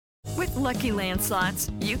With Lucky Land Slots,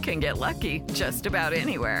 you can get lucky just about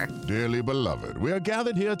anywhere. Dearly beloved, we are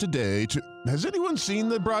gathered here today to... Has anyone seen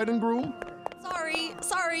the bride and groom?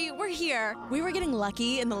 Sorry, we're here. We were getting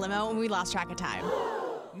lucky in the limo and we lost track of time.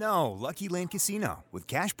 No, Lucky Land Casino, with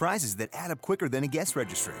cash prizes that add up quicker than a guest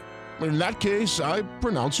registry. In that case, I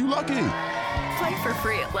pronounce you lucky. Play for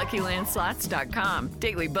free at LuckyLandSlots.com.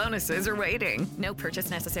 Daily bonuses are waiting. No purchase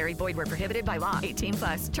necessary. Void where prohibited by law.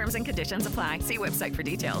 18+. Terms and conditions apply. See website for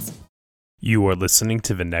details. You are listening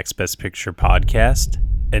to the Next Best Picture podcast,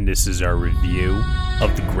 and this is our review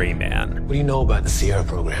of The Gray Man. What do you know about the Sierra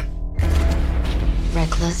program?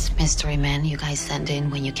 Reckless mystery men you guys send in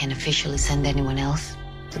when you can't officially send anyone else.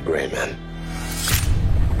 The Gray Man.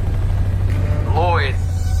 Lloyd.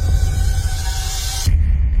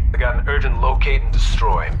 I got an urgent locate and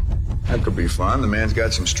destroy. That could be fun. The man's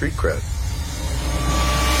got some street cred.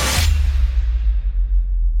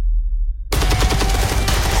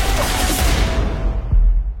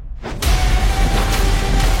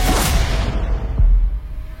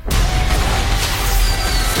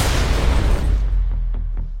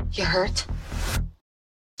 You hurt?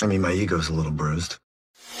 I mean, my ego's a little bruised.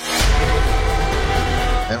 They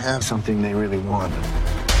have something they really want.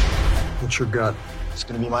 What's your gut? It's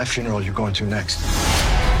gonna be my funeral you're going to next.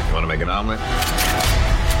 You wanna make an omelet?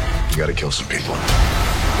 You gotta kill some people.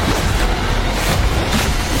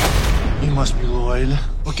 You must be Lloyd.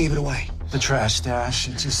 What gave it away? The trash stash.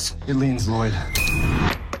 It leans Lloyd.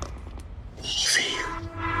 Easy.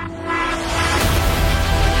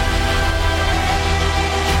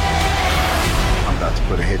 I'm about to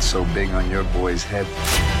put a hit so big on your boy's head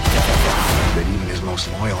that even his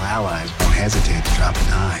most loyal allies won't hesitate to drop a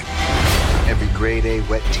dime. Every grade A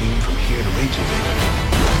wet team from here to Reykjavik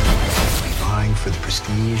will be vying for the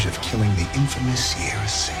prestige of killing the infamous Sierra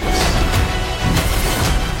Six.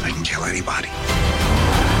 I can kill anybody.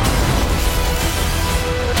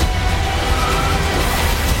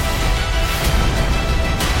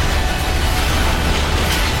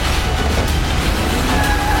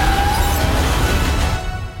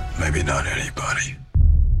 Maybe not anybody.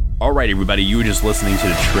 All right, everybody, you were just listening to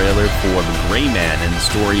the trailer for The Gray Man, and the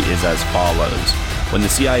story is as follows. When the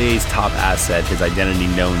CIA's top asset, his identity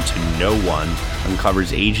known to no one,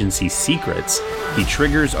 uncovers agency secrets, he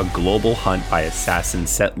triggers a global hunt by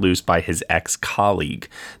assassins set loose by his ex-colleague.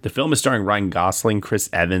 The film is starring Ryan Gosling, Chris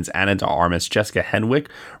Evans, Ana de Armas, Jessica Henwick,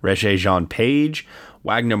 Regé-Jean Page,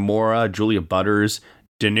 Wagner Moura, Julia Butters,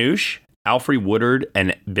 Danush, Alfre Woodard,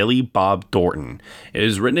 and Billy Bob Thornton. It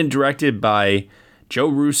is written and directed by Joe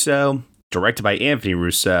Russo, directed by Anthony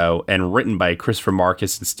Russo, and written by Christopher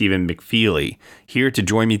Marcus and Stephen McFeely. Here to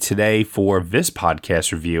join me today for this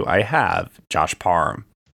podcast review, I have Josh Parham.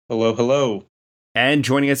 Hello. And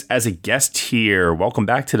joining us as a guest here, welcome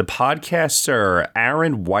back to the podcast, sir,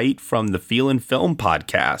 Aaron White from the Feelin' Film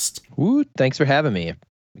podcast. Ooh, thanks for having me.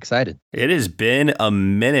 Excited. It has been a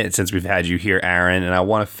minute since we've had you here, Aaron, and I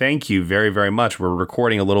want to thank you very, very much. We're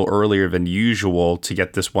recording a little earlier than usual to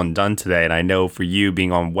get this one done today, and I know for you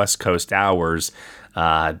being on West Coast hours,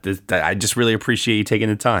 I just really appreciate you taking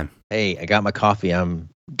the time. Hey, I got my coffee.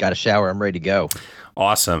 Got a shower. I'm ready to go.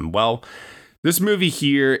 Awesome. Well, this movie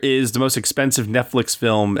here is the most expensive Netflix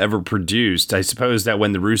film ever produced. I suppose that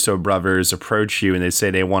when the Russo brothers approach you and they say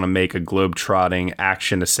they want to make a globe-trotting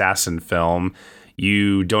action assassin film,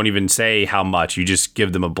 you don't even say how much. You just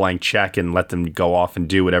give them a blank check and let them go off and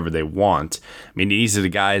do whatever they want. I mean, these are the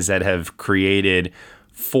guys that have created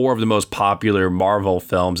 4 of the most popular Marvel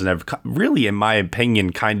films and have really, in my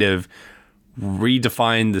opinion, kind of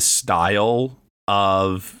redefined the style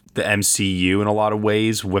of the MCU in a lot of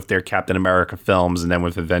ways with their Captain America films and then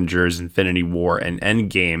with Avengers, Infinity War, and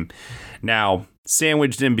Endgame. Now,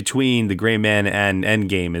 sandwiched in between The Gray Man and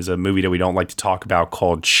Endgame is a movie that we don't like to talk about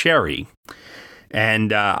called Cherry.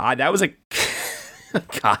 And that was a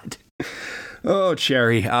God. Oh,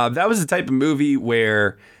 Cherry. That was the type of movie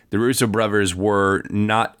where the Russo brothers were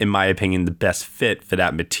not, in my opinion, the best fit for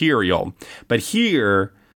that material. But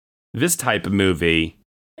here, this type of movie,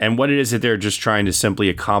 and what it is that they're just trying to simply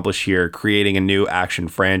accomplish here, creating a new action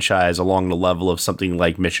franchise along the level of something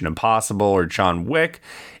like Mission Impossible or John Wick,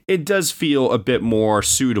 it does feel a bit more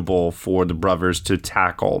suitable for the brothers to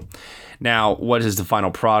tackle. Now, what is the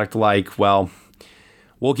final product like? Well,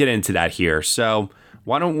 we'll get into that here. So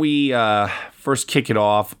why don't we first kick it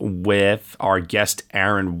off with our guest,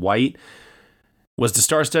 Aaron White. Was the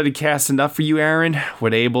star-studded cast enough for you, Aaron?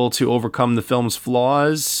 Were they able to overcome the film's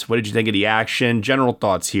flaws? What did you think of the action? General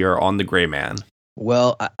thoughts here on The Gray Man.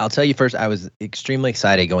 Well, I'll tell you first, I was extremely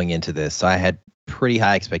excited going into this. So I had pretty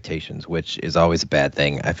high expectations, which is always a bad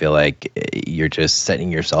thing. I feel like you're just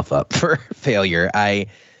setting yourself up for failure. I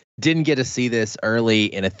didn't get to see this early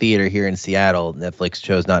in a theater here in Seattle. Netflix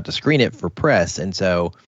chose not to screen it for press. And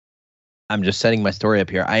so I'm just setting my story up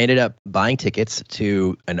here. I ended up buying tickets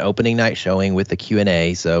to an opening night showing with the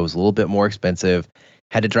Q&A. So it was a little bit more expensive.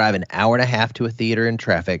 Had to drive an hour and a half to a theater in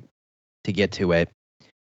traffic to get to it.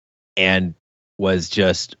 And was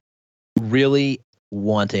just really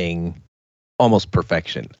wanting almost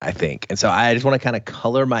perfection, I think. And so I just want to kind of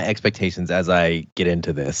color my expectations as I get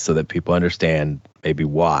into this so that people understand maybe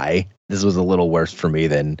why this was a little worse for me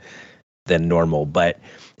than normal. But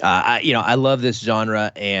I love this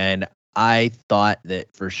genre, and I thought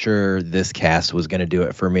that for sure this cast was going to do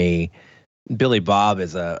it for me. Billy Bob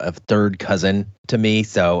is a third cousin to me,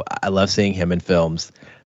 so I love seeing him in films.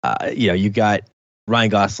 You got Ryan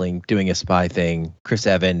Gosling doing a spy thing, Chris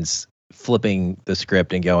Evans flipping the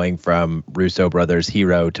script and going from Russo brothers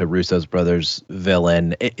hero to Russo's brothers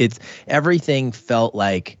villain. It's everything felt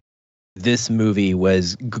like this movie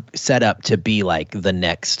was set up to be like the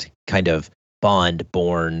next kind of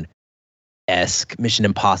Bond-Bourne-esque Mission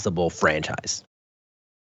Impossible franchise.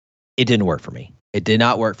 It didn't work for me. It did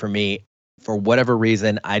not work for me for whatever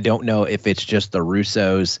reason. I don't know if it's just the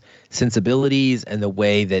Russos' sensibilities and the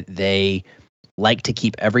way that they like to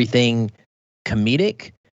keep everything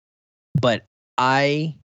comedic, but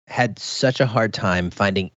I had such a hard time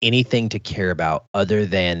finding anything to care about other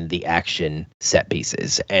than the action set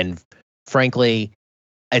pieces. And frankly,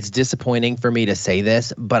 it's disappointing for me to say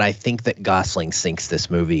this, but I think that Gosling sinks this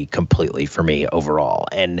movie completely for me overall.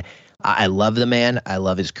 And I love the man. I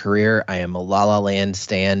love his career. I am a La La Land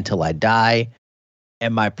stan till I die.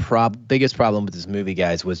 And my biggest problem with this movie,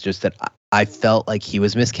 guys, was just that I felt like he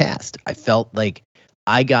was miscast. I felt like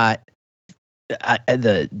I got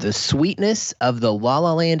the sweetness of the La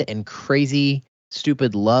La Land and crazy,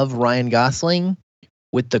 stupid love Ryan Gosling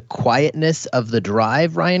with the quietness of the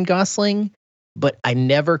Drive Ryan Gosling, but I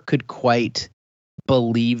never could quite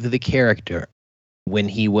believe the character when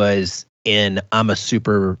he was in I'm a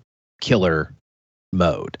super killer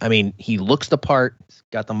mode. I mean, he looks the part, he's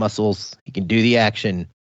got the muscles, he can do the action,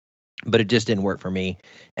 but it just didn't work for me.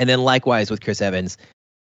 And then likewise with Chris Evans,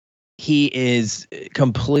 he is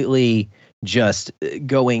completely just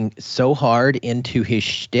going so hard into his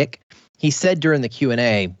shtick. He said during the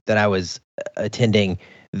Q&A that I was attending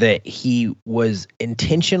that he was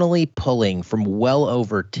intentionally pulling from well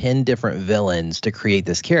over 10 different villains to create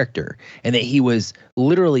this character, and that he was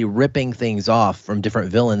literally ripping things off from different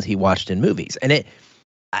villains he watched in movies. And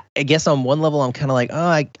I guess on one level, I'm kind of like, oh,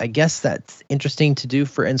 I guess that's interesting to do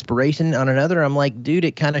for inspiration. On another, I'm like, dude,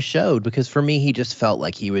 it kind of showed, because for me, he just felt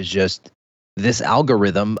like he was just this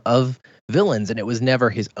algorithm of villains, and it was never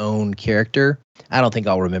his own character. I don't think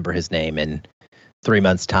I'll remember his name in 3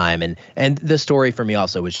 months' time. And the story for me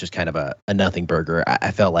also was just kind of a nothing burger.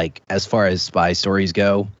 I felt like as far as spy stories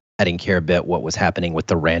go, I didn't care a bit what was happening with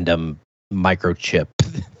the random microchip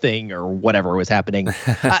thing or whatever was happening.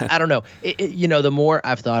 I don't know. The more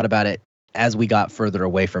I've thought about it as we got further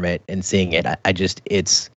away from it and seeing it,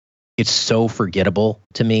 it's so forgettable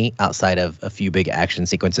to me outside of a few big action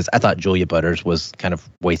sequences. I thought Julia Butters was kind of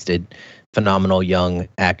wasted. Phenomenal young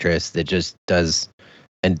actress that just doesn't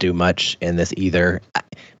do much in this either.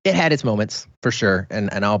 It had its moments for sure, and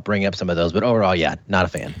I'll bring up some of those, but overall, yeah, not a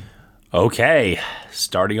fan. Okay,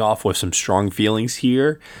 starting off with some strong feelings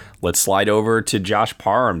here. Let's slide over to Josh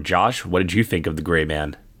Parham. Josh, what did you think of The Gray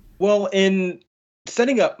Man? Well, in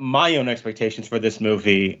setting up my own expectations for this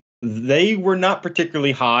movie, they were not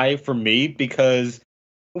particularly high for me, because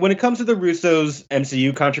when it comes to the Russos'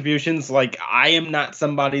 MCU contributions, like, I am not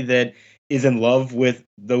somebody that is in love with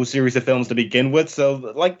those series of films to begin with.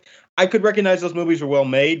 So, like, I could recognize those movies were well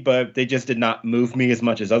made, but they just did not move me as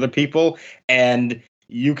much as other people. And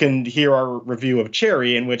you can hear our review of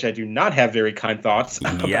Cherry, in which I do not have very kind thoughts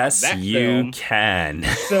about yes, that you film. can.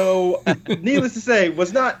 So, needless to say,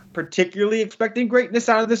 was not particularly expecting greatness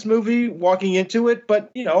out of this movie walking into it, but,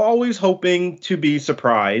 always hoping to be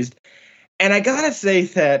surprised. And I gotta say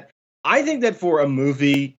that I think that for a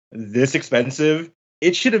movie this expensive,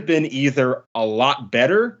 it should have been either a lot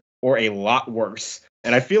better or a lot worse.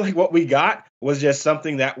 And I feel like what we got was just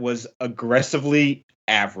something that was aggressively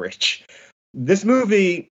average. This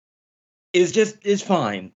movie is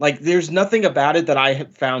fine. Like, there's nothing about it that I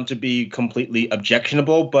have found to be completely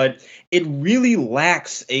objectionable, but it really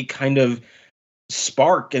lacks a kind of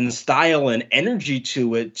spark and style and energy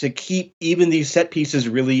to it to keep even these set pieces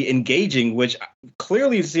really engaging, which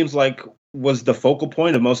clearly seems like was the focal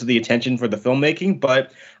point of most of the attention for the filmmaking.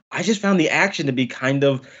 But I just found the action to be kind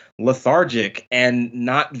of lethargic and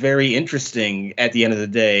not very interesting at the end of the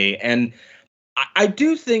day. And I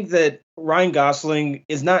do think that Ryan Gosling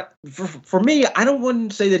is not, for me,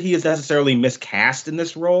 wouldn't say that he is necessarily miscast in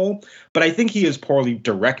this role, but I think he is poorly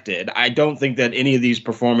directed. I don't think that any of these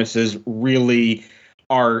performances really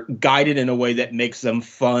are guided in a way that makes them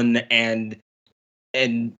fun and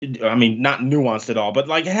I mean, not nuanced at all, but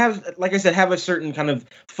like I said, have a certain kind of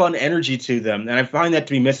fun energy to them. And I find that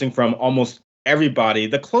to be missing from almost everybody.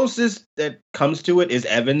 The closest that comes to it is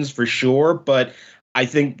Evans for sure, but I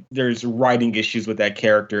think there's writing issues with that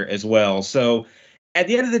character as well. So at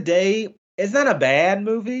the end of the day, it's not a bad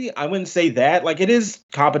movie. I wouldn't say that. Like, it is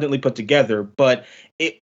competently put together, but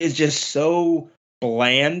it is just so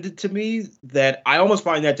bland to me that I almost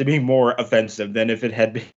find that to be more offensive than if it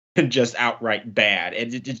had been just outright bad.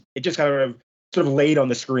 And it just kind of sort of laid on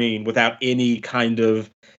the screen without any kind of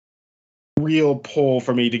real pull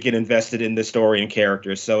for me to get invested in the story and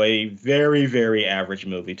characters. So a very, very average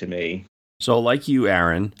movie to me. So like you,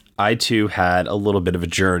 Aaron, I too had a little bit of a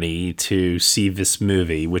journey to see this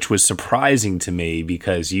movie, which was surprising to me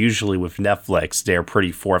because usually with Netflix, they're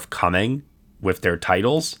pretty forthcoming with their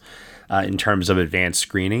titles in terms of advanced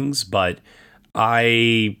screenings. But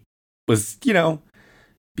I was,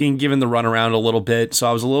 being given the runaround a little bit, so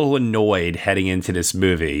I was a little annoyed heading into this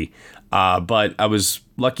movie. But I was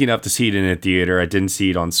lucky enough to see it in a theater. I didn't see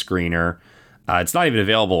it on Screener. It's not even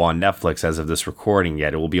available on Netflix as of this recording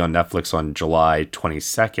yet. It will be on Netflix on July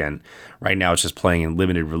 22nd. Right now, it's just playing in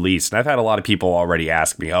limited release. And I've had a lot of people already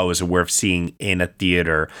ask me, is it worth seeing in a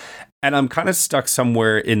theater? And I'm kind of stuck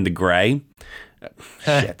somewhere in the gray.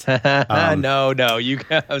 Shit. No,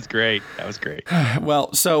 that was great. That was great.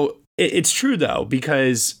 Well, so it's true, though,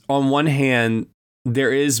 because on one hand,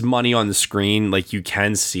 there is money on the screen. Like, you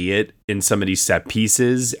can see it in some of these set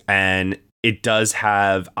pieces, and it does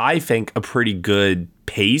have, I think, a pretty good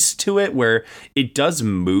pace to it where it does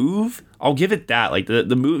move. I'll give it that. Like,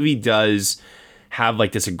 the movie does have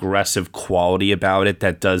like this aggressive quality about it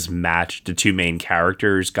that does match the two main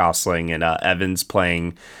characters, Gosling and Evans,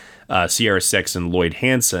 playing Sierra Six and Lloyd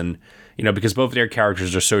Hansen, because both of their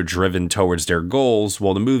characters are so driven towards their goals.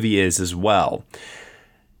 Well, the movie is as well.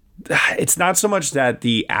 It's not so much that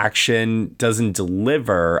the action doesn't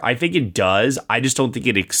deliver. I think it does. I just don't think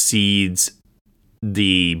it exceeds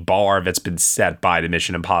the bar that's been set by the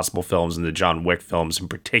Mission Impossible films and the John Wick films in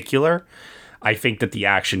particular. I think that the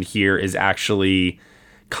action here is actually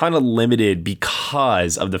kind of limited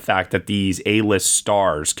because of the fact that these A-list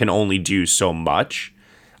stars can only do so much.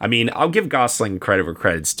 I mean, I'll give Gosling credit where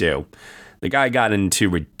credit's due. The guy got into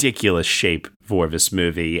ridiculous shape for this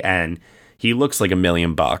movie, and he looks like $1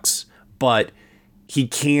 million, but he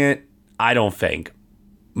can't, I don't think,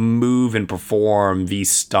 move and perform these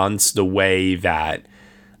stunts the way that,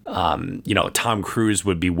 Tom Cruise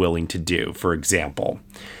would be willing to do, for example.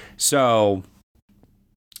 So,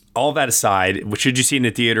 all that aside, should you see it in the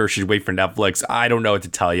theater or should you wait for Netflix? I don't know what to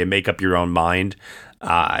tell you. Make up your own mind.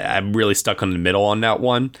 I'm really stuck in the middle on that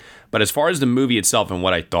one. But as far as the movie itself and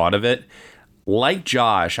what I thought of it, like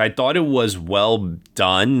Josh, I thought it was well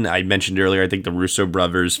done. I mentioned earlier, I think the Russo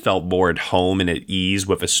brothers felt more at home and at ease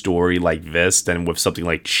with a story like this than with something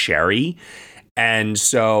like Cherry. And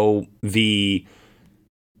so the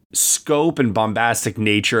scope and bombastic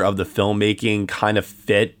nature of the filmmaking kind of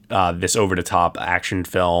fit this over-the-top action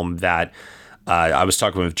film that I was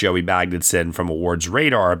talking with Joey Magnuson from Awards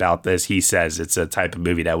Radar about this. He says it's a type of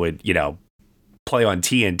movie that would, play on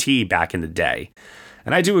TNT back in the day.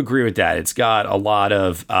 And I do agree with that. It's got a lot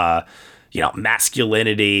of,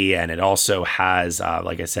 masculinity, and it also has,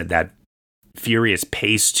 like I said, that furious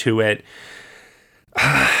pace to it.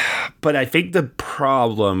 But I think the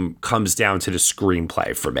problem comes down to the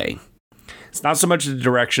screenplay for me. It's not so much the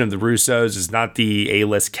direction of the Russos. It's not the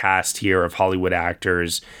A-list cast here of Hollywood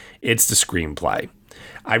actors. It's the screenplay.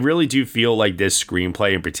 I really do feel like this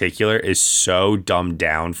screenplay in particular is so dumbed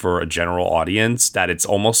down for a general audience that it's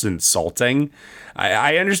almost insulting.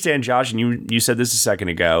 I understand, Josh, and you said this a second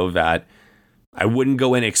ago, that I wouldn't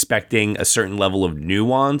go in expecting a certain level of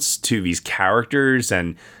nuance to these characters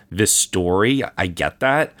and this story. I get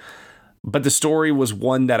that. But the story was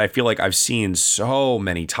one that I feel like I've seen so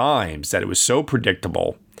many times that it was so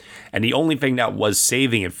predictable. And the only thing that was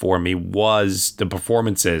saving it for me was the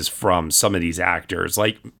performances from some of these actors,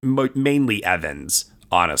 like mainly Evans,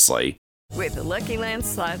 honestly. With the Lucky Land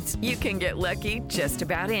Slots, you can get lucky just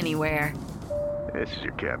about anywhere. This is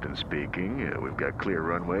your captain speaking. We've got clear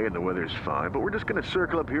runway and the weather's fine, but we're just going to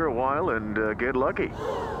circle up here a while and get lucky.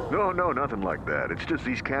 No, nothing like that. It's just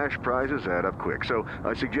these cash prizes add up quick. So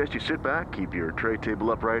I suggest you sit back, keep your tray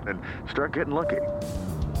table upright, and start getting lucky.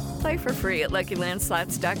 Play for free at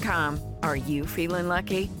LuckyLandSlots.com. Are you feeling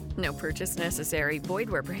lucky? No purchase necessary. Void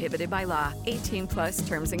where prohibited by law. 18 plus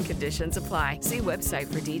terms and conditions apply. See website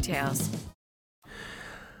for details.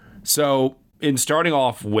 So in starting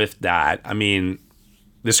off with that, I mean,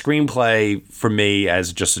 the screenplay for me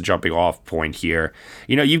as just a jumping off point here,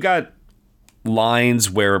 you know, you've got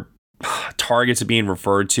lines where targets are being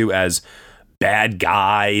referred to as bad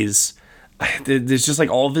guys. There's just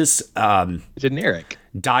like all this generic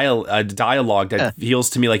dialogue that feels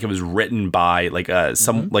to me like it was written by like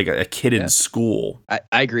like a kid in school. I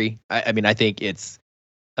agree. I mean, I think it's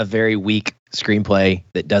a very weak screenplay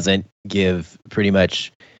that doesn't give pretty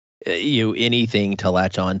much you anything to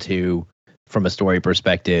latch onto from a story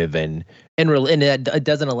perspective, and it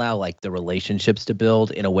doesn't allow like the relationships to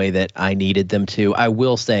build in a way that I needed them to. I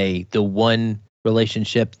will say the one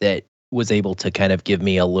relationship that was able to kind of give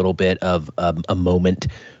me a little bit of a moment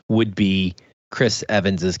would be Chris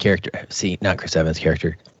Evans's character. See, not Chris Evans'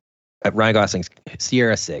 character. Ryan Gosling's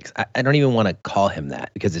Sierra 6. I don't even want to call him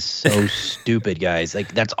that because it's so stupid, guys.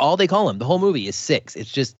 Like, that's all they call him. The whole movie is 6.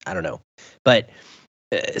 It's just, I don't know. But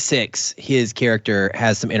 6, his character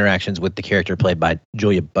has some interactions with the character played by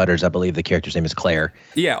Julia Butters. I believe the character's name is Claire.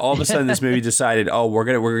 Yeah, all of a sudden this movie decided, oh, we're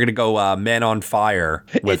gonna go Man on Fire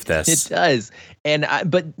with this. It does,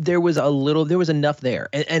 but there was enough there,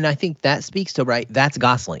 and I think that speaks to that's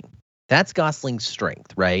Gosling. That's Gosling's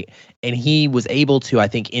strength, right? And he was able to, I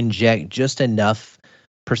think, inject just enough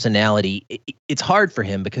personality. It's hard for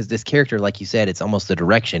him because this character, like you said, it's almost the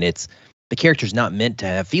direction. The character's not meant to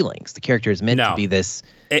have feelings. The character is meant to be this.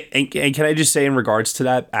 And can I just say in regards to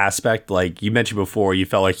that aspect, like you mentioned before, you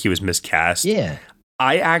felt like he was miscast. Yeah.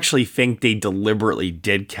 I actually think they deliberately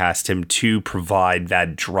did cast him to provide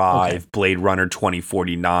that Drive Blade Runner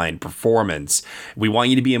 2049 performance. We want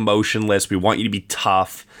you to be emotionless. We want you to be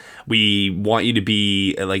tough. We want you to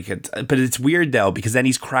be like, but it's weird though, because then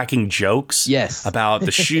he's cracking jokes about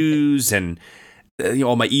the shoes and, you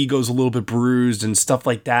know, my ego's a little bit bruised and stuff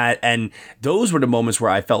like that. And those were the moments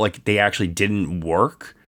where I felt like they actually didn't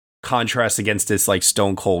work. Contrast against this like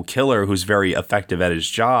stone cold killer who's very effective at his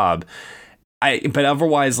job. But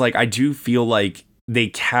otherwise, like, I do feel like they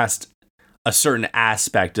cast a certain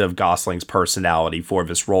aspect of Gosling's personality for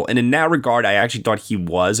this role. And in that regard, I actually thought he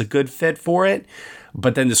was a good fit for it.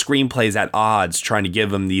 But then the screenplay is at odds, trying to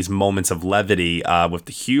give him these moments of levity with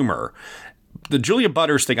the humor. The Julia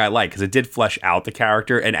Butters thing I like because it did flesh out the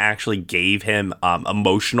character and actually gave him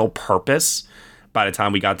emotional purpose by the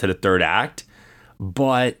time we got to the third act.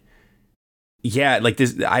 But yeah, like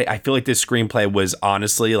this, I feel like this screenplay was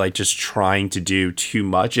honestly like just trying to do too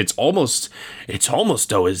much. It's almost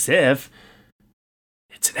though as if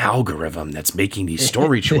it's an algorithm that's making these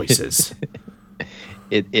story choices.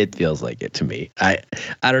 It feels like it to me. I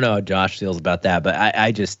don't know how Josh feels about that, but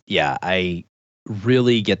I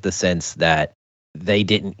really get the sense that they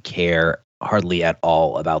didn't care hardly at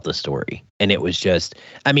all about the story. And it was just,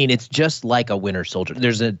 I mean, it's just like a Winter Soldier.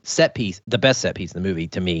 There's a set piece, the best set piece in the movie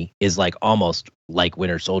to me is like almost like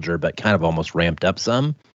Winter Soldier, but kind of almost ramped up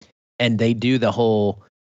some. And they do the whole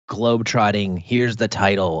globe-trotting, here's the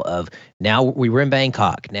title of, now we were in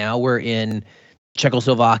Bangkok, now we're in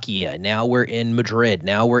Czechoslovakia, now we're in Madrid,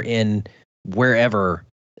 now we're in wherever,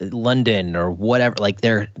 London or whatever. Like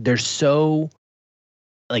they're so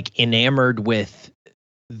like enamored with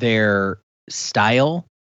their style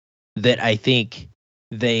that I think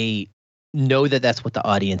they know that that's what the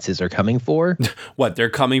audiences are coming for. What, they're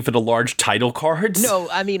coming for the large title cards? No,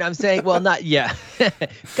 I mean, I'm saying, well, not, yeah.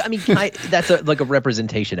 I mean, that's like a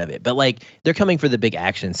representation of it, but like they're coming for the big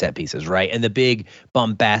action set pieces, right? And the big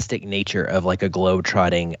bombastic nature of like a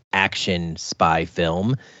globe-trotting action spy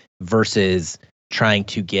film versus trying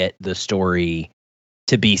to get the story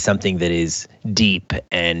to be something that is deep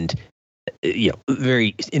and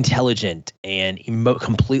very intelligent and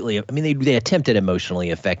completely. I mean, they attempted emotionally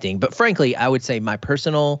affecting, but frankly, I would say my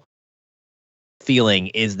personal feeling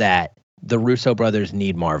is that the Russo brothers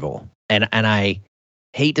need Marvel, and I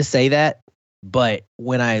hate to say that, but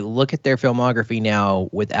when I look at their filmography now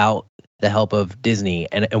without the help of Disney,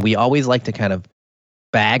 and we always like to kind of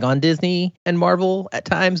bag on Disney and Marvel at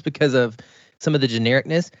times because of some of the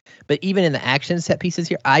genericness, but even in the action set pieces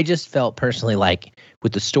here, I just felt personally like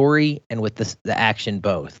with the story and with the action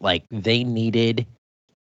both, like they need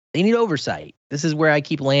oversight. This is where I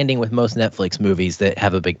keep landing with most Netflix movies that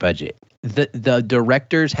have a big budget. The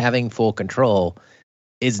directors having full control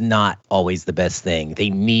is not always the best thing.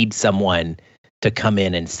 They need someone to come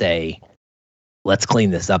in and say, let's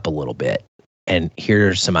clean this up a little bit. And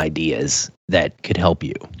here's some ideas that could help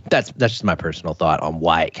you. That's just my personal thought on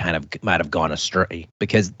why it kind of might have gone astray,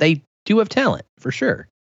 because they do have talent for sure.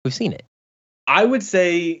 We've seen it. I would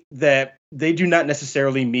say that they do not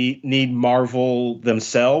necessarily need Marvel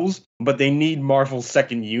themselves, but they need Marvel's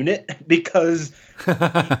second unit, because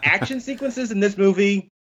the action sequences in this movie,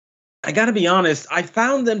 I gotta be honest, I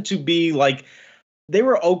found them to be like, they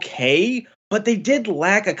were okay, but they did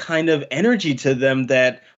lack a kind of energy to them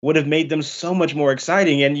that would have made them so much more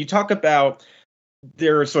exciting. And you talk about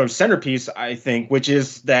their sort of centerpiece, I think, which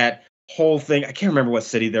is that whole thing. I can't remember what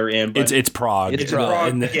city they're in, but it's Prague. It's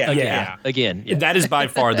Prague. Again. That is by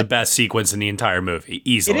far the best sequence in the entire movie,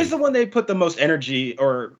 easily. It is the one they put the most energy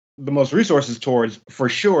or the most resources towards, for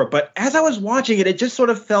sure. But as I was watching it, it just sort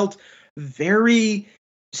of felt very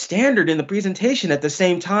standard in the presentation at the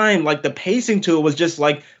same time. Like, the pacing to it was just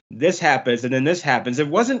like, this happens and then this happens. It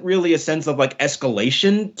wasn't really a sense of like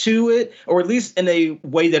escalation to it, or at least in a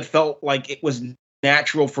way that felt like it was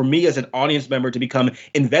natural for me as an audience member to become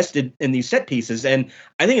invested in these set pieces. And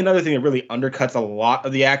I think another thing that really undercuts a lot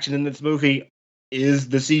of the action in this movie is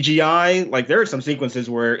the CGI. Like, there are some sequences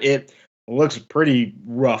where it looks pretty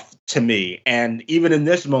rough to me. And even in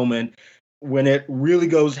this moment, when it really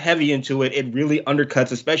goes heavy into it, it really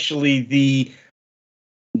undercuts, especially the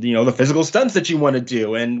physical stunts that you want to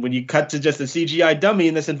do. And when you cut to just a CGI dummy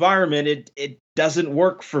in this environment, it doesn't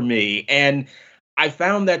work for me. And I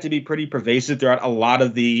found that to be pretty pervasive throughout a lot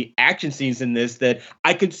of the action scenes in this, that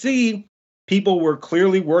I could see people were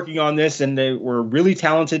clearly working on this and they were really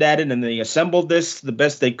talented at it and they assembled this the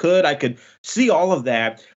best they could. I could see all of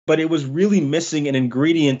that, but it was really missing an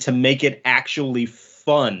ingredient to make it actually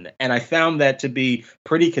fun. And I found that to be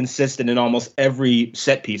pretty consistent in almost every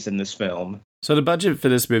set piece in this film. So the budget for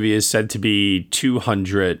this movie is said to be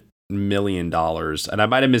 $200 million. And I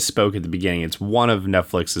might have misspoke at the beginning. It's one of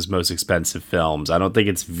Netflix's most expensive films. I don't think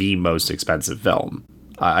it's the most expensive film.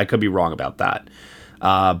 I could be wrong about that.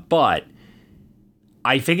 But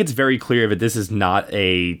I think it's very clear that this is not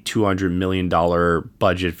a $200 million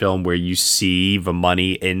budget film where you see the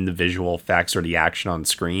money in the visual effects or the action on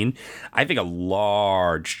screen. I think a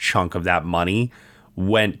large chunk of that money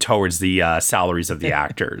went towards the salaries of the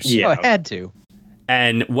actors. Yeah, it had to.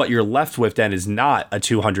 And what you're left with then is not a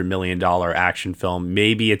 $200 million action film.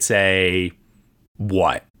 Maybe it's a,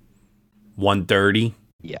 what, 130?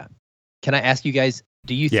 Yeah. Can I ask you guys,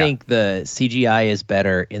 do you think the CGI is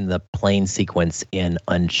better in the plane sequence in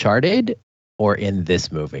Uncharted or in this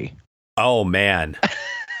movie? Oh, man.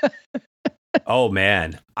 Oh,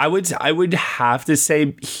 man. I would have to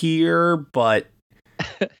say here, but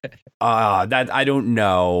that I don't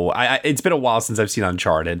know. It's been a while since I've seen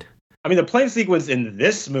Uncharted. I mean, the plane sequence in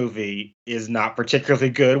this movie is not particularly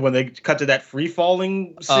good when they cut to that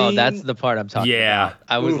free-falling scene. Oh, that's the part I'm talking about.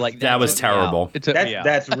 I was like, that was terrible.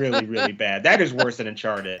 That's really, really bad. That is worse than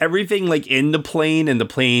Uncharted. Everything like in the plane and the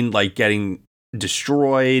plane like getting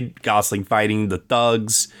destroyed, Gosling fighting the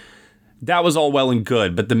thugs, that was all well and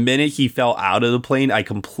good. But the minute he fell out of the plane, I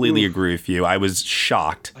completely agree with you. I was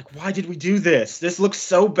shocked. Like, why did we do this? This looks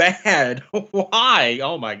so bad. Why?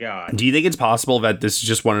 Oh, my God. Do you think it's possible that this is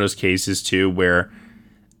just one of those cases, too, where,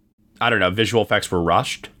 I don't know, visual effects were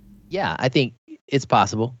rushed? Yeah, I think it's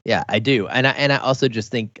possible. Yeah, I do. And I also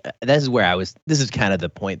just think this is kind of the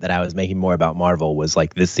point that I was making more about Marvel, was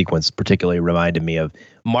like this sequence particularly reminded me of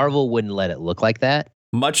Marvel wouldn't let it look like that.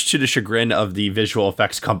 Much to the chagrin of the visual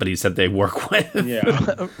effects companies that they work with.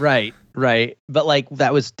 Yeah. Right. But like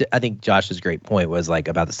that was, I think Josh's great point was like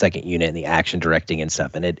about the second unit and the action directing and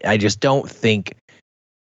stuff. And I just don't think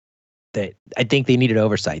that, I think they needed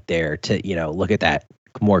oversight there to, look at that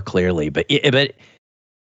more clearly. But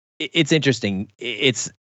it's interesting.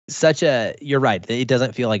 It's such a, you're right. It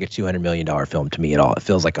doesn't feel like a $200 million film to me at all. It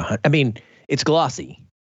feels like it's glossy.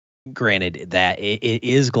 Granted that it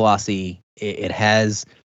is glossy. It has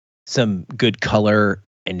some good color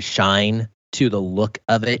and shine to the look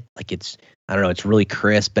of it. Like it's really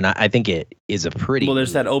crisp. And I think it is a pretty... Well,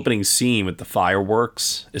 there's that opening scene with the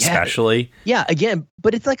fireworks, especially. Yeah, again,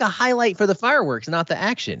 but it's like a highlight for the fireworks, not the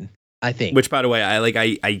action, I think. Which, by the way,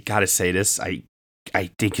 I gotta say this. I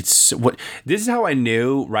think this is how I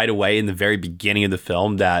knew right away in the very beginning of the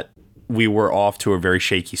film that we were off to a very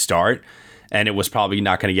shaky start and it was probably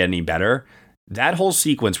not going to get any better. That whole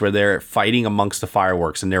sequence where they're fighting amongst the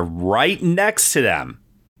fireworks and they're right next to them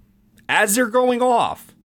as they're going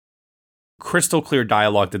off. Crystal clear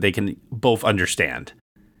dialogue that they can both understand.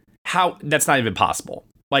 That's not even possible.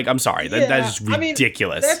 Like, I'm sorry. That is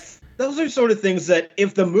ridiculous. Those are sort of things that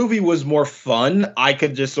if the movie was more fun, I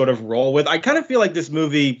could just sort of roll with. I kind of feel like this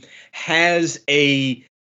movie has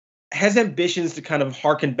ambitions to kind of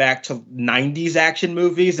harken back to 90s action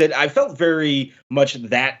movies. That I felt very much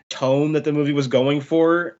that tone that the movie was going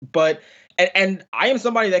for. But And I am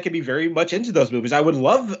somebody that could be very much into those movies. I would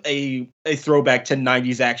love a throwback to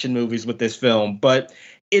 90s action movies with this film, but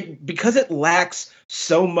because it lacks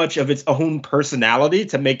so much of its own personality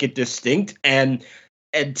to make it distinct and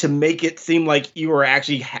to make it seem like you are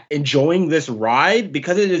actually enjoying this ride,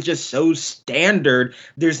 because it is just so standard,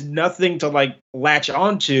 there's nothing to like latch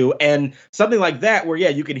onto. And something like that, where, yeah,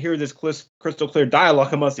 you can hear this crystal clear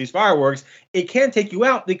dialogue amongst these fireworks, it can take you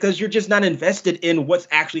out because you're just not invested in what's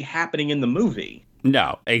actually happening in the movie.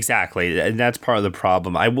 No, exactly. And that's part of the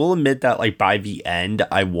problem. I will admit that, like, by the end,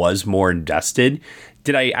 I was more invested.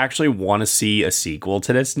 Did I actually want to see a sequel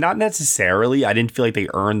to this? Not necessarily. I didn't feel like they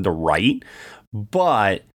earned the right.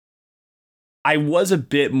 But I was a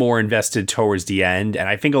bit more invested towards the end, and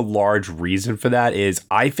I think a large reason for that is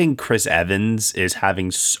I think Chris Evans is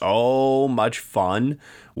having so much fun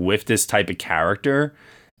with this type of character.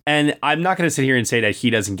 And I'm not going to sit here and say that he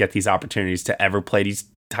doesn't get these opportunities to ever play these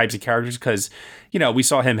types of characters because, you know, we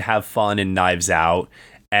saw him have fun in Knives Out,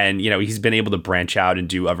 and, you know, he's been able to branch out and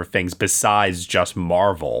do other things besides just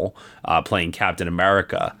Marvel, playing Captain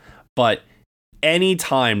America. But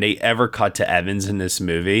anytime they ever cut to Evans in this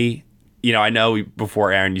movie, you know, I know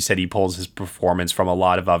before, Aaron, you said he pulls his performance from a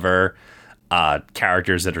lot of other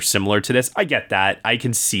characters that are similar to this. I get that. I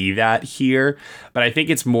can see that here. But I think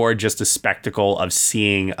it's more just a spectacle of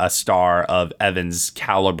seeing a star of Evans'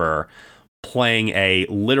 caliber playing a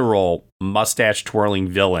literal mustache-twirling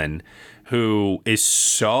villain who is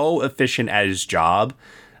so efficient at his job.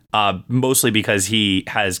 Mostly because he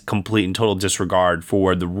has complete and total disregard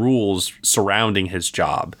for the rules surrounding his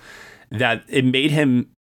job, that it made him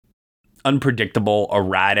unpredictable,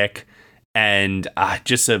 erratic, and I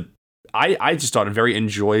just thought a very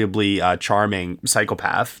enjoyably charming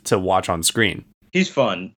psychopath to watch on screen. He's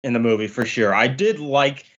fun in the movie for sure. I did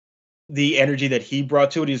like the energy that he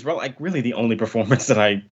brought to it. He's like really the only performance that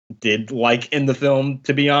I did like in the film,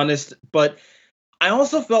 to be honest. But I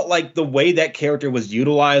also felt like the way that character was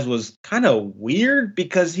utilized was kind of weird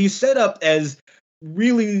because he's set up as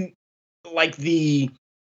really like the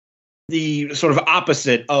sort of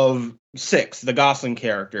opposite of Six, the Gosling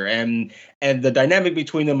character, and the dynamic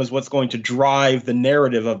between them is what's going to drive the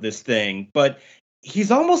narrative of this thing. But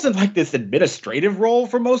he's almost in like this administrative role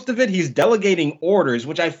for most of it. He's delegating orders,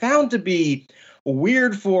 which I found to be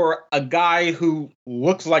weird for a guy who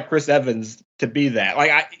looks like Chris Evans to be that.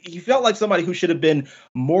 Like, he felt like somebody who should have been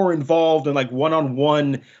more involved in like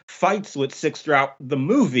one-on-one fights with Six throughout the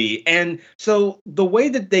movie. And so the way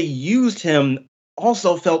that they used him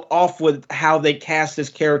also felt off with how they cast this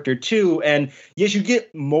character too. And yes, you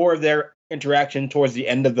get more of their interaction towards the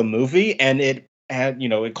end of the movie, and it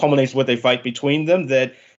culminates with a fight between them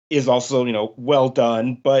that is also, you know, well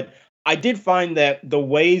done. But I did find that the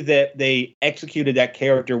way that they executed that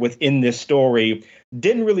character within this story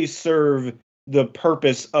didn't really serve the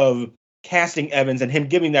purpose of casting Evans and him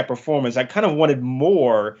giving that performance. I kind of wanted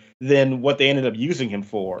more than what they ended up using him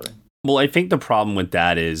for. Well, I think the problem with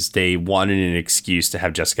that is they wanted an excuse to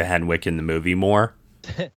have Jessica Henwick in the movie more.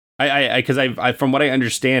 Because I from what I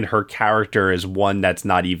understand, her character is one that's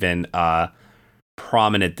not even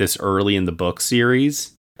prominent this early in the book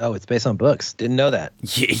series. Oh, it's based on books. Didn't know that.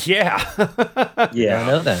 Yeah. Yeah, I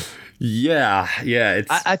know that. Yeah. It's.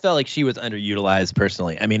 I felt like she was underutilized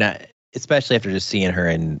personally. I mean, especially after just seeing her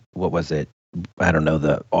in, what was it? I don't know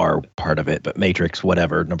the R part of it, but Matrix,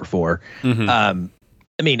 whatever, number 4. Mm-hmm.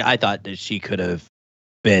 I mean, I thought that she could have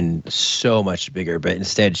been so much bigger, but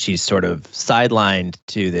instead she's sort of sidelined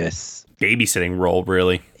to this babysitting role,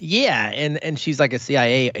 really. Yeah, and she's like a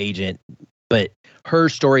CIA agent, but her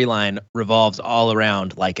storyline revolves all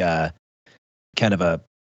around like a kind of a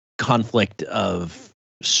conflict of,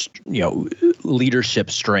 you know,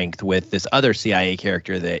 leadership strength with this other CIA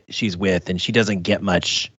character that she's with, and she doesn't get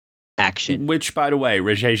much action. Which, by the way,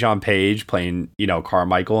 Regé-Jean Page playing, you know,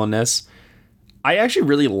 Carmichael in this, I actually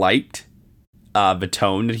really liked the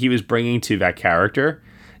tone that he was bringing to that character.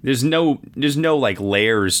 There's no like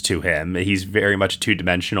layers to him. He's very much a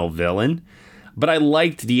two-dimensional villain. But I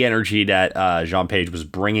liked the energy that Jean Page was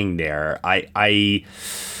bringing there. I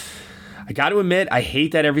got to admit, I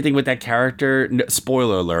hate that everything with that character.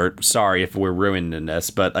 Spoiler alert. Sorry if we're ruining this,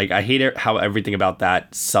 but like I hate how everything about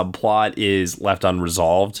that subplot is left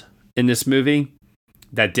unresolved in this movie.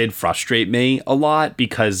 That did frustrate me a lot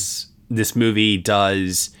because this movie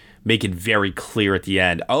does make it very clear at the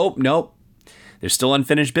end. Oh, nope. There's still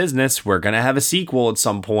unfinished business. We're going to have a sequel at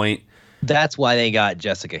some point. That's why they got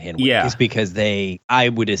Jessica Henwick. Yeah. Is because I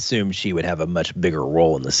would assume she would have a much bigger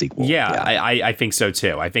role in the sequel. Yeah. I think so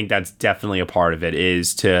too. I think that's definitely a part of it,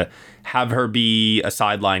 is to have her be a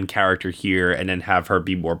sideline character here and then have her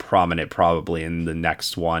be more prominent probably in the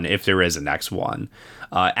next one, if there is a next one.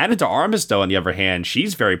 Ana de Armas, though, on the other hand,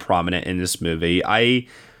 she's very prominent in this movie. I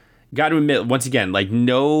got to admit, once again, like,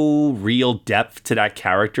 no real depth to that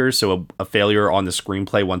character, so a failure on the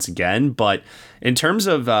screenplay once again. But in terms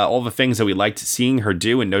of all the things that we liked seeing her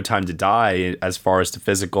do in No Time to Die, as far as the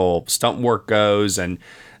physical stunt work goes and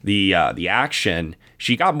the action,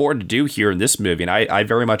 she got more to do here in this movie, and I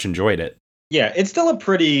very much enjoyed it. Yeah, it's still a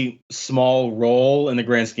pretty small role in the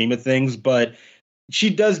grand scheme of things, but she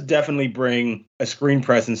does definitely bring a screen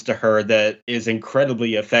presence to her that is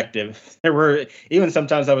incredibly effective. There were even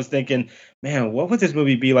sometimes I was thinking, man, what would this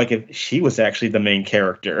movie be like if she was actually the main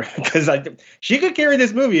character? Because she could carry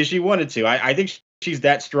this movie if she wanted to. I think she's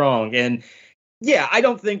that strong. And yeah, I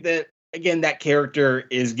don't think that, again, that character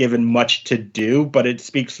is given much to do, but it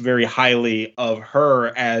speaks very highly of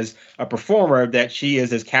her as a performer, that she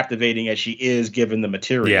is as captivating as she is given the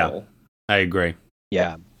material. Yeah, I agree.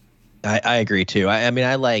 Yeah. I agree too. I mean,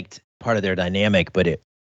 I liked part of their dynamic, but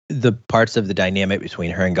the parts of the dynamic between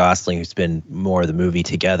her and Gosling, who spend more of the movie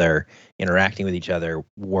together, interacting with each other,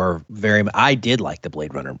 were I did like the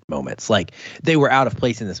Blade Runner moments. Like, they were out of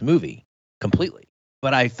place in this movie completely.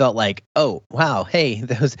 But I felt like, oh wow, hey,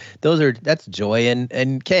 that's Joy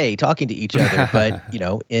and Kay talking to each other, but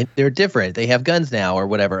they're different. They have guns now or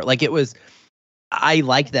whatever. Like, I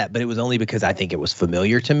liked that, but it was only because I think it was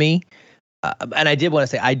familiar to me. And I did want to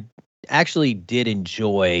say, I actually did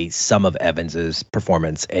enjoy some of Evans's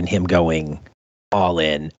performance and him going all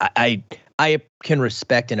in. I can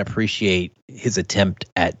respect and appreciate his attempt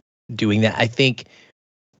at doing that. I think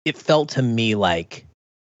it felt to me like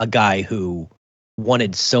a guy who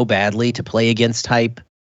wanted so badly to play against type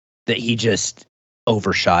that he just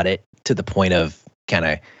overshot it to the point of kind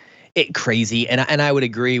of it crazy. And I would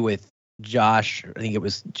agree with Josh. I think it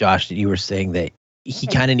was Josh that you were saying that he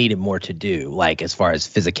kind of needed more to do, like, as far as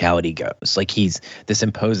physicality goes. Like, he's this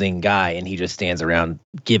imposing guy and he just stands around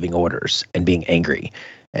giving orders and being angry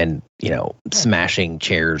and, smashing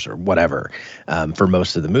chairs or whatever for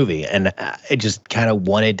most of the movie. And I just kind of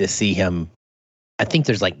wanted to see him. I think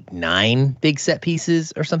there's like 9 big set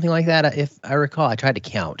pieces or something like that, if I recall. I tried to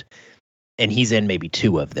count, and he's in maybe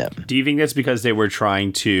 2 of them. Do you think that's because they were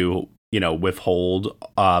trying to, withhold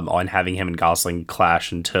on having him and Gosling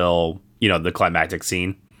clash until the climactic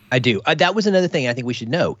scene? I do. That was another thing I think we should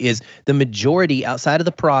know, is the majority outside of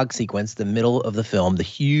the Prague sequence, the middle of the film, the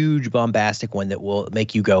huge bombastic one that will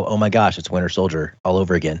make you go, oh my gosh, it's Winter Soldier all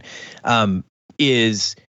over again,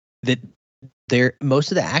 is that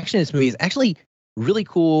most of the action in this movie is actually really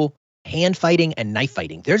cool hand fighting and knife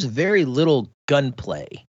fighting. There's very little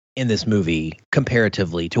gunplay in this movie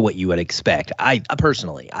comparatively to what you would expect. I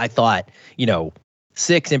personally thought,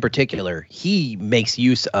 Six in particular, he makes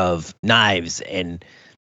use of knives and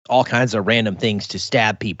all kinds of random things to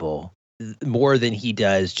stab people more than he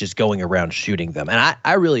does just going around shooting them. And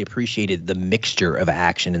I really appreciated the mixture of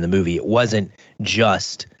action in the movie. It wasn't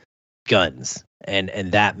just guns, and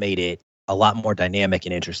that made it a lot more dynamic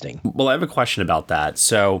and interesting. Well, I have a question about that.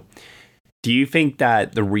 So do you think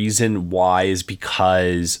that the reason why is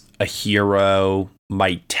because a hero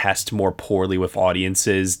might test more poorly with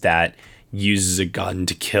audiences that uses a gun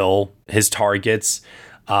to kill his targets?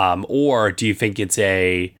 Or do you think it's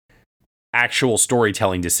a actual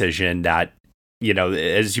storytelling decision that,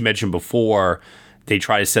 as you mentioned before, they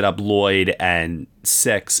try to set up Lloyd and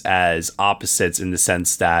Six as opposites in the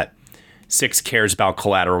sense that Six cares about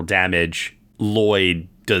collateral damage, Lloyd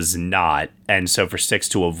does not. And so for Six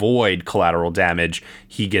to avoid collateral damage,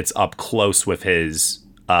 he gets up close with his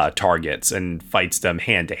targets and fights them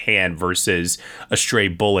hand to hand versus a stray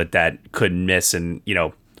bullet that could miss and,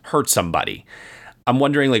 hurt somebody. I'm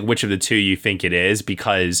wondering, like, which of the two you think it is,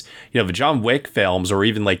 because, the John Wick films or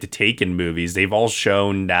even like the Taken movies, they've all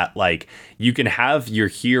shown that, like, you can have your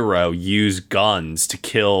hero use guns to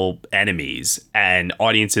kill enemies and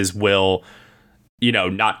audiences will,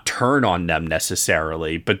 not turn on them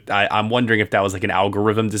necessarily. But I'm wondering if that was like an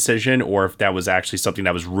algorithm decision or if that was actually something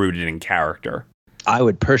that was rooted in character. I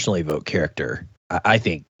would personally vote character. I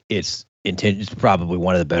think it's probably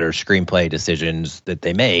one of the better screenplay decisions that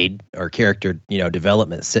they made, or character,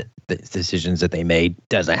 development decisions that they made.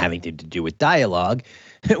 Doesn't have anything to do with dialogue,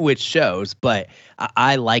 which shows. But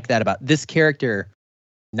I like that about this character.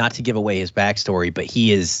 Not to give away his backstory, but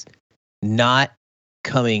he is not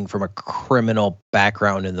coming from a criminal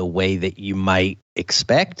background in the way that you might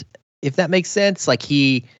expect, if that makes sense. Like,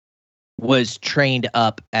 he was trained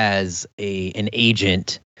up as an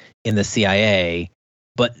agent in the CIA,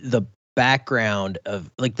 but the background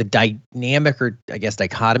of like the dynamic, or I guess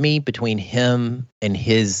dichotomy between him and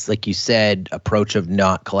his, like you said, approach of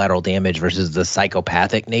not collateral damage versus the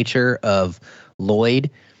psychopathic nature of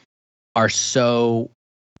Lloyd are so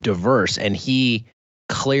diverse, and he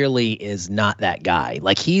clearly is not that guy.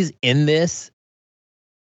 Like, he's in this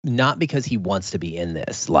not because he wants to be in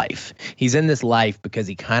this life. He's in this life because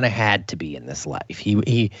he kind of had to be in this life.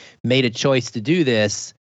 He made a choice to do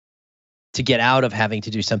this to get out of having to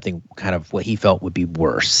do something kind of what he felt would be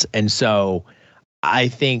worse. And so I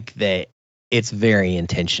think that it's very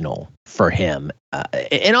intentional for him.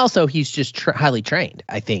 And also he's just highly trained,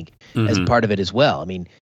 I think, as part of it as well. I mean,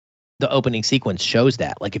 the opening sequence shows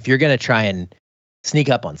that. Like, if you're going to try and sneak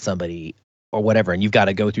up on somebody or whatever, and you've got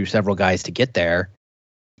to go through several guys to get there,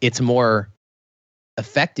 it's more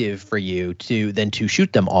effective for you than to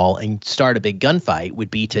shoot them all and start a big gunfight would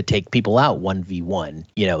be to take people out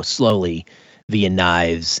 1v1, slowly via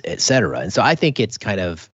knives, etc. And so I think it's kind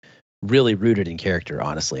of really rooted in character,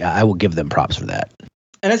 honestly. I will give them props for that.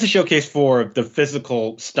 And that's a showcase for the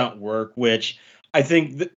physical stunt work, which I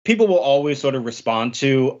think people will always sort of respond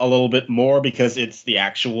to a little bit more because it's the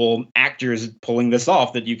actual actors pulling this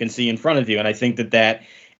off that you can see in front of you. And I think that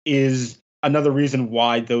is another reason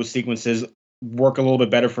why those sequences work a little bit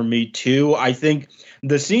better for me too. I think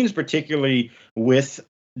the scenes, particularly with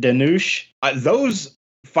Dhanush, those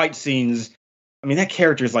fight scenes, I mean, that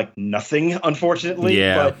character is like nothing, unfortunately.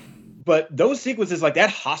 Yeah. But those sequences, like that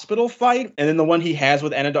hospital fight, and then the one he has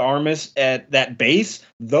with Ana de Armas at that base,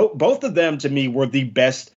 both of them to me were the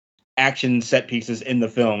best action set pieces in the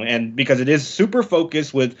film. And because it is super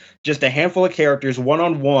focused with just a handful of characters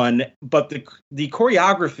one-on-one, but the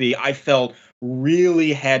choreography I felt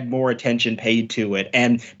really had more attention paid to it.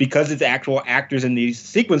 And because it's actual actors in these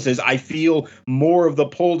sequences, I feel more of the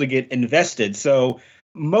pull to get invested. So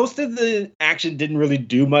most of the action didn't really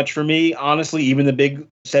do much for me, honestly, even the big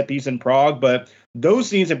set piece in Prague, but those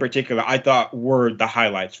scenes in particular, I thought were the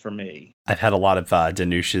highlights for me. I've had a lot of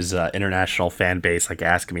Dhanush's international fan base like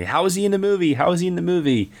asking me, how is he in the movie? How is he in the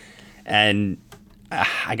movie? And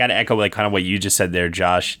I got to echo like kind of what you just said there,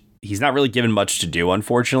 Josh. He's not really given much to do,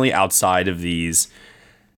 unfortunately, outside of these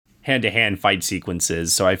hand-to-hand fight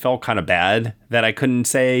sequences. So I felt kind of bad that I couldn't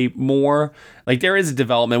say more. Like, there is a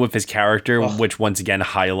development with his character, which once again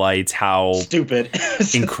highlights how stupid,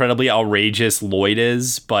 incredibly outrageous Lloyd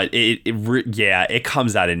is. But it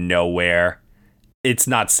comes out of nowhere. It's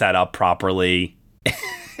not set up properly.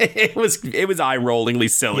 it was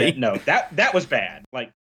eye-rollingly silly. Yeah, no, that was bad.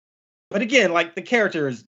 Like, but again, like the character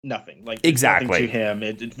is nothing. Like, exactly, nothing to him.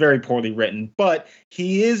 It's very poorly written, but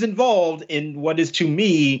he is involved in what is to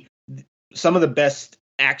me some of the best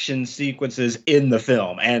action sequences in the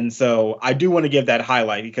film. And so I do want to give that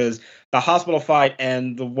highlight because the hospital fight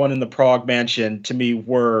and the one in the Prague mansion to me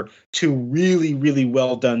were two really, really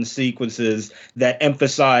well done sequences that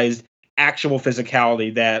emphasized actual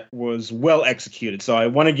physicality that was well executed. So I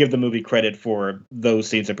want to give the movie credit for those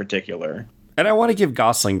scenes in particular. And I want to give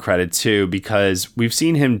Gosling credit too, because we've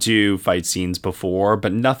seen him do fight scenes before,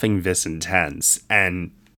 but nothing this intense.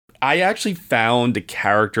 And I actually found the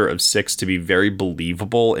character of Six to be very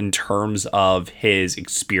believable in terms of his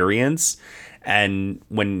experience. And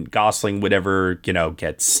when Gosling would ever,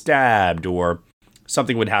 get stabbed or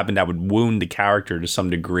something would happen that would wound the character to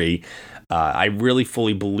some degree, I really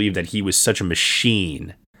fully believe that he was such a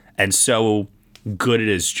machine and so good at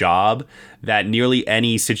his job that nearly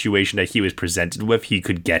any situation that he was presented with, he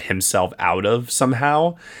could get himself out of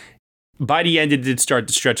somehow. By the end, it did start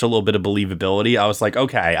to stretch a little bit of believability. I was like,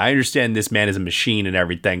 okay, I understand this man is a machine and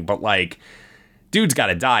everything, but like, dude's got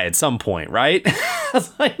to die at some point, right? I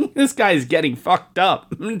was like, this guy's getting fucked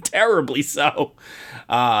up, terribly so.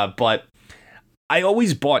 But I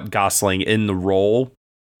always bought Gosling in the role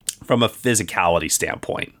from a physicality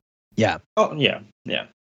standpoint. Yeah. Oh, yeah. Yeah.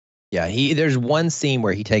 Yeah. There's one scene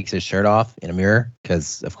where he takes his shirt off in a mirror,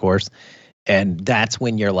 because of course, and that's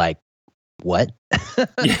when you're like, what?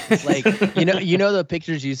 Like, you know the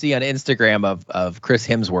pictures you see on Instagram of Chris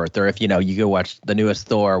Hemsworth, or if you go watch the newest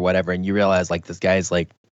Thor or whatever, and you realize like this guy's like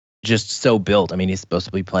just so built. I mean, he's supposed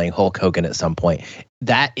to be playing Hulk Hogan at some point.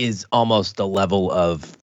 That is almost the level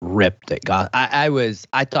of rip that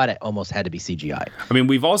I thought it almost had to be CGI. I mean,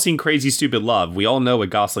 we've all seen Crazy Stupid Love. We all know what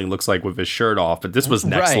Gosling looks like with his shirt off, but this was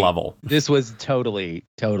next level. This was totally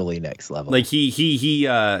next level. Like he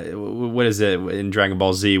what is it in Dragon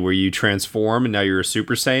Ball Z where you transform and now you're a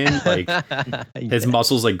Super Saiyan? Like his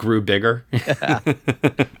muscles like grew bigger.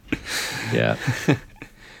 Yeah.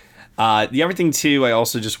 The other thing, too, I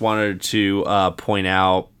also just wanted to point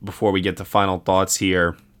out before we get to final thoughts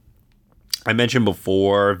here. I mentioned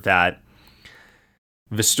before that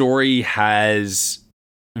the story has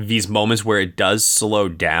these moments where it does slow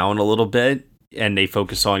down a little bit, and they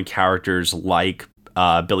focus on characters like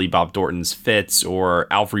Billy Bob Thornton's Fitz, or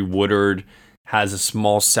Alfre Woodard has a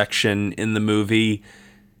small section in the movie.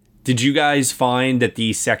 Did you guys find that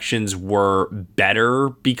these sections were better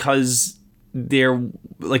because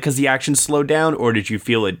because the action slowed down, or did you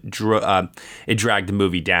feel it dragged the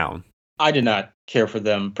movie down? I did not care for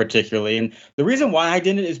them particularly. And the reason why I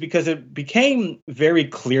didn't is because it became very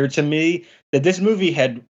clear to me that this movie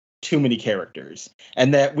had too many characters,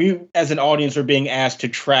 and that we as an audience are being asked to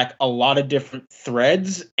track a lot of different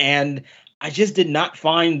threads. And I just did not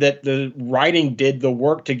find that the writing did the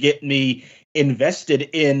work to get me invested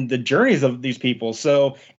in the journeys of these people.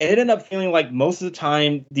 So it ended up feeling like most of the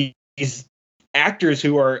time these actors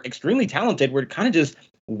who are extremely talented were kind of just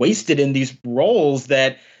wasted in these roles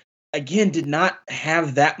that, again, did not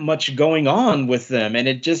have that much going on with them. And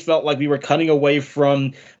it just felt like we were cutting away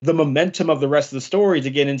from the momentum of the rest of the story to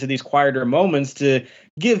get into these quieter moments to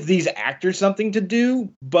give these actors something to do.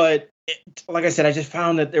 But like I said, I just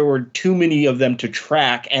found that there were too many of them to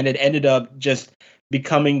track, and it ended up just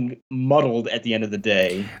becoming muddled at the end of the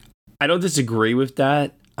day. I don't disagree with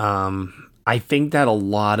that. I think that a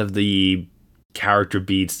lot of the character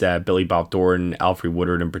beats that Billy Bob Thornton, Alfre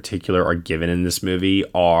Woodard in particular, are given in this movie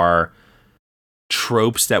are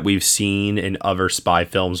tropes that we've seen in other spy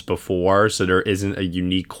films before, so there isn't a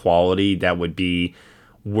unique quality that would be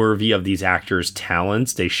worthy of these actors'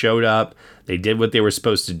 talents. They showed up, they did what they were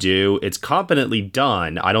supposed to do. It's competently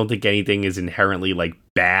done. I don't think anything is inherently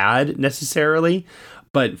bad necessarily,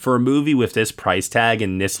 but for a movie with this price tag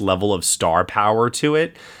and this level of star power to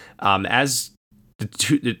it,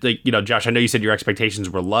 Josh, I know you said your expectations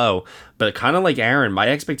were low, but kind of like Aaron, my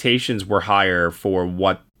expectations were higher for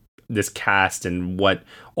what this cast and what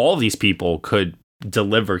all of these people could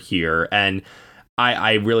deliver here. And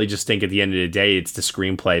I really just think at the end of the day, it's the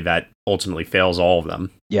screenplay that ultimately fails all of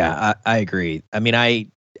them. Yeah, I agree. I mean, I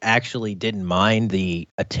actually didn't mind the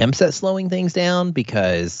attempts at slowing things down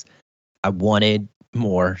because I wanted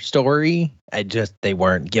more story. They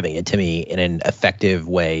weren't giving it to me in an effective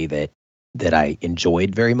way that I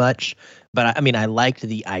enjoyed very much. But I mean, I liked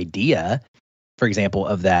the idea, for example,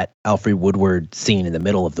 of that Alfre Woodard scene in the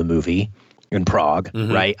middle of the movie in Prague,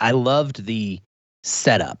 right? I loved the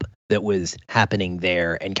setup that was happening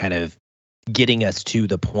there and kind of getting us to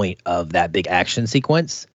the point of that big action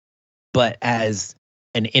sequence. But as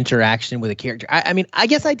an interaction with a character, I mean, I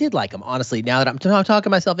guess I did like him, honestly, now that I'm talking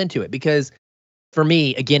myself into it, because for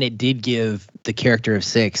me, again, it did give the character of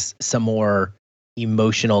Six some more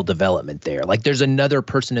emotional development there. Like, there's another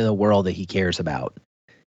person in the world that he cares about.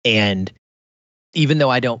 And even though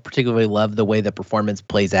I don't particularly love the way the performance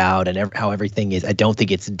plays out and how everything is, I don't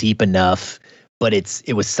think it's deep enough, but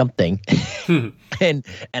it was something. and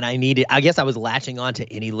I guess I was latching on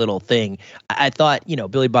to any little thing. I thought,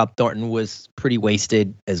 Billy Bob Thornton was pretty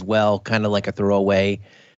wasted as well, kind of like a throwaway,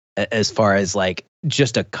 as far as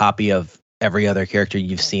just a copy of every other character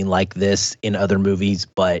you've seen like this in other movies,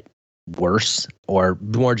 but worse or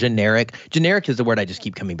more generic. Generic is the word I just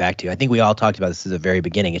keep coming back to. I think we all talked about this at the very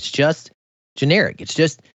beginning. It's just generic. It's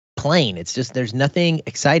just plain. It's just, there's nothing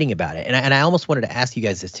exciting about it. And I almost wanted to ask you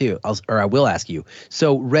guys this too, I will ask you.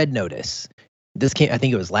 So Red Notice, this came, I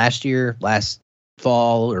think it was last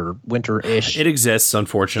fall or winter-ish. It exists,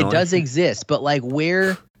 unfortunately. It does exist, but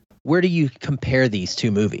where do you compare these two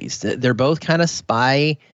movies? They're both kind of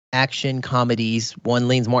spy action comedies. One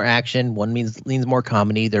leans more action, one leans more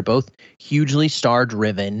comedy. They're both hugely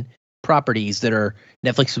star-driven properties that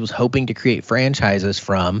Netflix was hoping to create franchises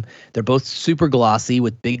from. They're both super glossy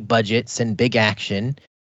with big budgets and big action.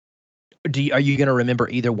 Are you going to remember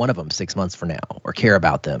either one of them 6 months from now or care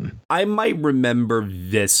about them? I might remember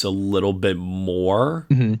this a little bit more,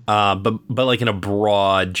 but in a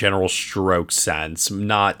broad general stroke sense,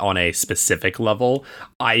 not on a specific level.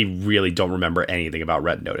 I really don't remember anything about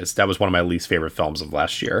Red Notice. That was one of my least favorite films of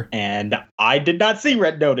last year. And I did not see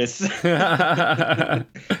Red Notice. But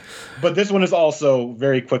this one is also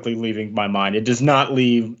very quickly leaving my mind. It does not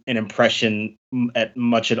leave an impression at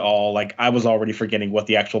all. I was already forgetting what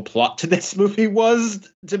the actual plot to this movie was,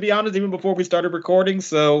 to be honest, even before we started recording.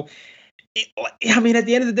 So, at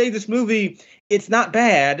the end of the day, this movie, it's not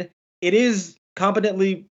bad. It is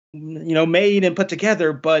competently, made and put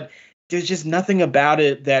together, but there's just nothing about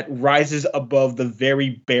it that rises above the very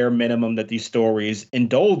bare minimum that these stories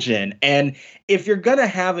indulge in. And if you're going to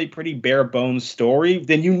have a pretty bare bones story,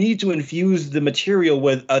 then you need to infuse the material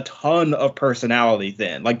with a ton of personality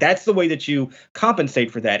then. Like, that's the way that you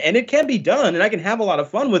compensate for that. And it can be done, and I can have a lot of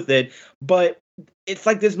fun with it, but it's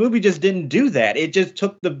like this movie just didn't do that. It just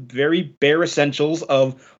took the very bare essentials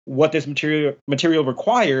of what this material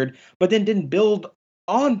required, but then didn't build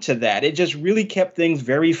onto that. It just really kept things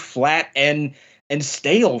very flat and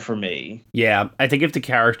stale for me. Yeah, I think if the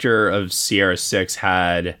character of Sierra Six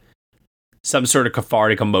had some sort of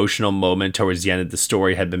cathartic emotional moment towards the end of the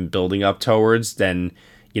story had been building up towards, then,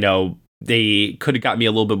 you know, they could have got me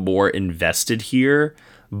a little bit more invested here.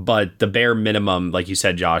 But the bare minimum, like you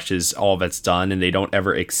said, Josh, is all that's done, and they don't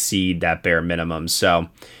ever exceed that bare minimum. So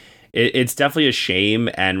it's definitely a shame,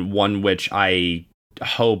 and one which I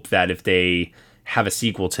hope that if they have a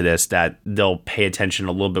sequel to this, that they'll pay attention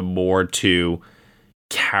a little bit more to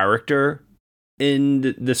character in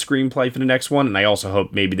the screenplay for the next one. And I also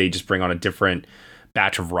hope maybe they just bring on a different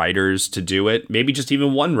batch of writers to do it. Maybe just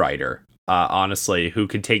even one writer, honestly, who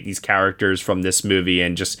could take these characters from this movie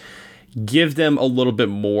and just give them a little bit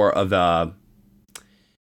more of a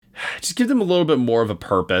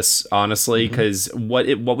purpose, honestly, because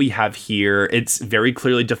what we have here, it's very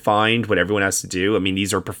clearly defined what everyone has to do. I mean,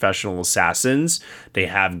 these are professional assassins. They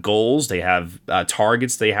have goals. They have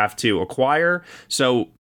targets they have to acquire. So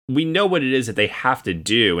we know what it is that they have to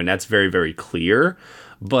do, and that's very, very clear.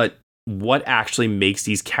 But what actually makes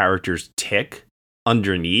these characters tick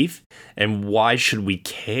underneath, and why should we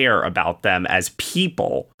care about them as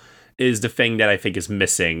people, is the thing that I think is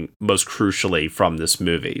missing most crucially from this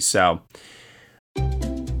movie. So,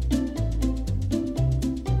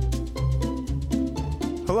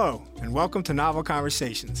 hello, and welcome to Novel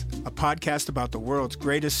Conversations, a podcast about the world's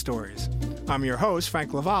greatest stories. I'm your host,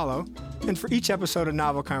 Frank Lavallo, and for each episode of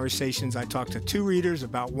Novel Conversations, I talk to two readers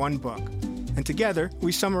about one book. And together,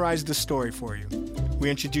 we summarize the story for you. We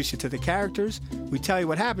introduce you to the characters, we tell you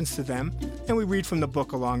what happens to them, and we read from the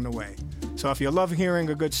book along the way. So if you love hearing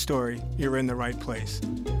a good story, you're in the right place.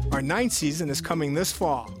 Our 9th season is coming this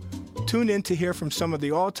fall. Tune in to hear from some of the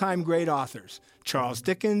all-time great authors, Charles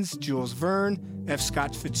Dickens, Jules Verne, F.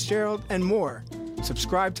 Scott Fitzgerald, and more.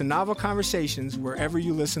 Subscribe to Novel Conversations wherever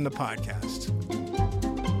you listen to podcasts.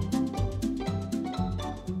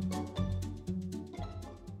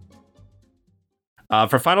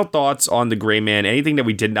 For final thoughts on The Gray Man, anything that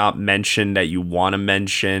we did not mention that you want to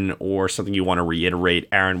mention or something you want to reiterate,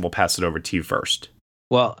 Aaron, we'll pass it over to you first.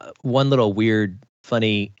 Well, one little weird,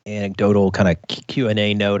 funny, anecdotal kind of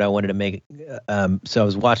Q&A note I wanted to make. So I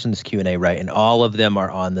was watching this Q&A, right, and all of them are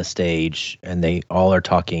on the stage, and they all are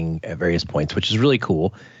talking at various points, which is really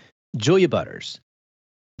cool. Julia Butters.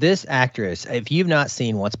 This actress, if you've not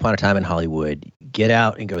seen Once Upon a Time in Hollywood, get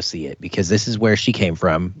out and go see it, because this is where she came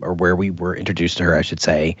from, or where we were introduced to her, I should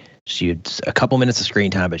say. She had a couple minutes of screen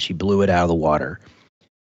time, but she blew it out of the water.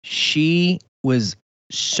 She was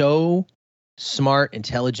so smart,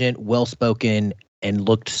 intelligent, well-spoken, and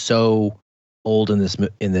looked so old in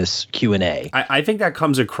this Q&A. I think that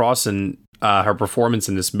comes across in her performance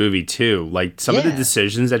in this movie, too. Like, some of the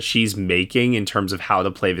decisions that she's making in terms of how to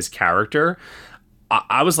play this character,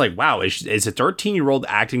 I was like, wow, is a 13-year-old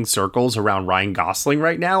acting circles around Ryan Gosling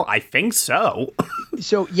right now? I think so.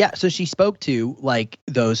 So she spoke to, like,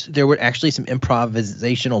 those. There were actually some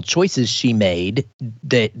improvisational choices she made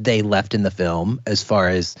that they left in the film, as far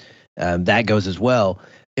as that goes as well.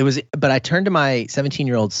 But I turned to my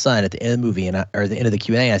 17-year-old son at the end of the movie, or the end of the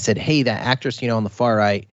Q&A, I said, hey, that actress, on the far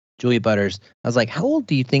right, Julia Butters, I was like, how old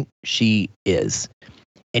do you think she is?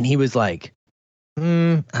 And he was like,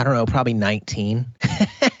 I don't know, probably 19.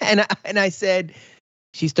 and I said,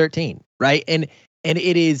 she's 13, right? And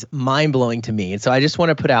it is mind-blowing to me. And so I just want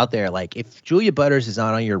to put out there, like, if Julia Butters is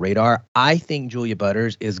not on your radar, I think Julia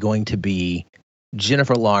Butters is going to be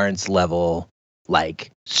Jennifer Lawrence level,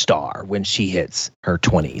 like, star when she hits her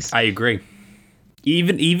 20s. I agree.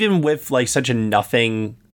 Even with, like, such a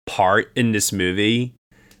nothing part in this movie,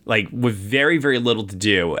 like, with very, very little to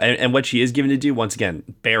do, and what she is given to do, once again,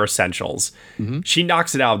 bare essentials, she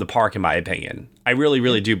knocks it out of the park, in my opinion. I really,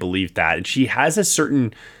 really do believe that. And she has a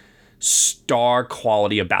certain star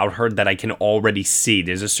quality about her that I can already see.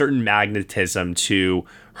 There's a certain magnetism to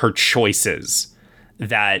her choices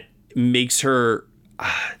that makes her...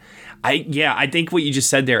 I think what you just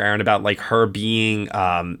said there, Aaron, about, like, her being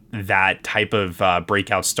that type of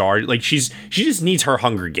breakout star, like, she just needs her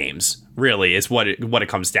Hunger Games, really, is what it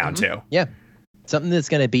comes down to. Yeah. something that's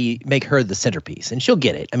going to make her the centerpiece, and she'll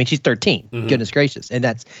get it. I mean, she's 13. Goodness gracious, and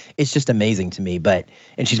it's just amazing to me.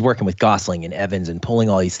 And she's working with Gosling and Evans and pulling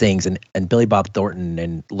all these things, and Billy Bob Thornton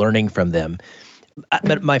and learning from them.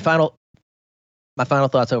 But my final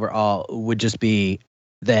thoughts overall would just be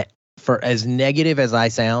that, for as negative as I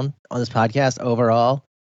sound on this podcast overall,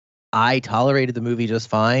 I tolerated the movie just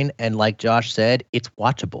fine. And like Josh said, it's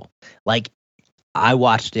watchable. Like, I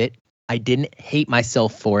watched it. I didn't hate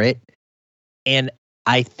myself for it. And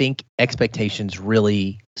I think expectations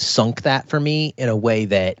really sunk that for me in a way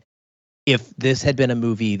that if this had been a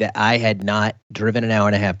movie that I had not driven an hour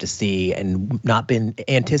and a half to see and not been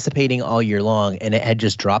anticipating all year long, and it had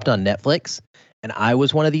just dropped on Netflix, and I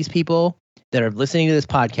was one of these people that are listening to this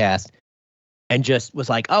podcast and just was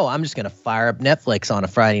like, oh, I'm just going to fire up Netflix on a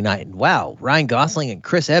Friday night. And wow, Ryan Gosling and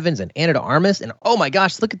Chris Evans and Ana de Armas. And oh my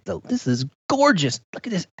gosh, this is gorgeous. Look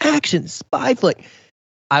at this action spy flick.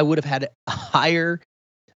 I would have had a higher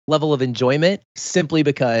level of enjoyment simply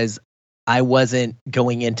because I wasn't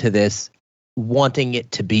going into this wanting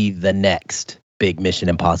it to be the next big Mission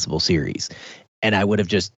Impossible series. And I would have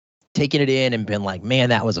just taken it in and been like, man,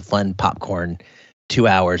 that was a fun popcorn 2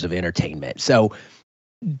 hours of entertainment. So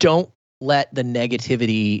don't let the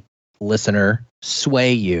negativity, listener,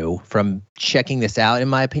 sway you from checking this out. In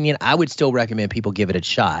my opinion, I would still recommend people give it a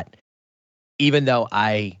shot, even though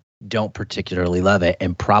I don't particularly love it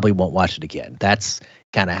and probably won't watch it again. That's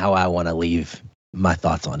kind of how I want to leave my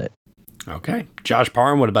thoughts on it. Okay. Josh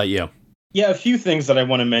Parham, what about you? Yeah, a few things that I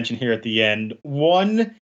want to mention here at the end.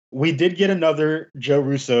 One, we did get another Joe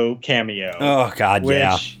Russo cameo. Oh, God,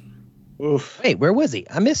 yeah. Oof. Wait, where was he?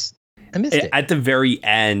 I missed it. At the very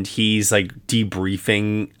end, he's like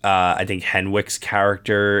debriefing, I think, Henwick's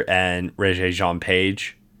character and Regé Jean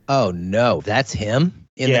Page. Oh, no, that's him?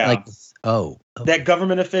 That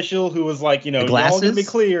government official who was like, you're all going to be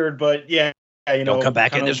cleared, but don't come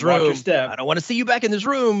back in this room. I don't want to see you back in this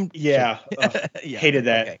room. Yeah. Hated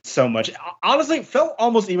that so much. Honestly, it felt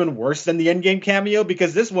almost even worse than the Endgame cameo,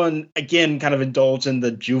 because this one, again, kind of indulged in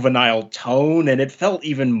the juvenile tone, and it felt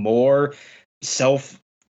even more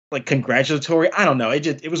congratulatory. I don't know.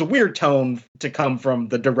 It was a weird tone to come from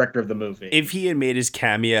the director of the movie. If he had made his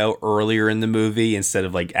cameo earlier in the movie instead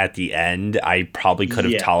of like at the end, I probably could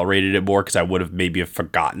have tolerated it more, because I would have maybe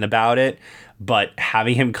forgotten about it. But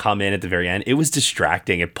having him come in at the very end, it was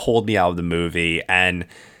distracting. It pulled me out of the movie, and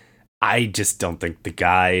I just don't think the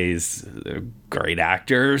guy is a great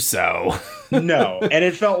actor. So no, and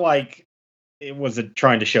it felt like it was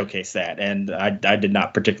trying to showcase that, and I did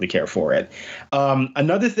not particularly care for it.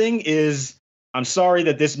 Another thing is, I'm sorry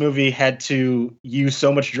that this movie had to use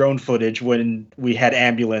so much drone footage when we had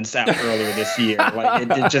Ambulance out earlier this year. Like,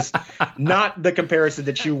 it just not the comparison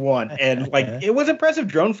that you want. And it was impressive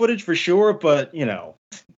drone footage for sure, but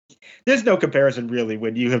there's no comparison really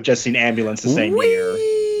when you have just seen Ambulance the same year.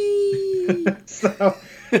 So,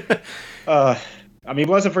 it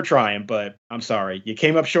wasn't for trying, but I'm sorry. You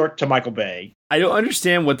came up short to Michael Bay. I don't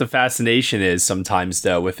understand what the fascination is sometimes,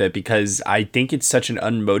 though, with it, because I think it's such an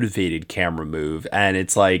unmotivated camera move. And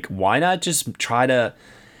it's like, why not just try to...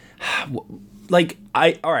 all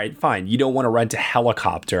right, fine. You don't want to rent a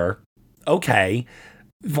helicopter. Okay.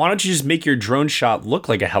 Why don't you just make your drone shot look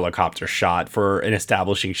like a helicopter shot for an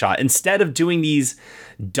establishing shot, instead of doing these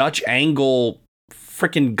Dutch angle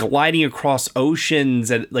freaking gliding across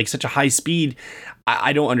oceans at like such a high speed?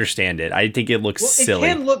 I don't understand it. I think it looks silly.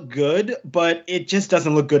 It can look good, but it just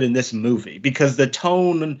doesn't look good in this movie, because the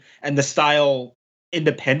tone and the style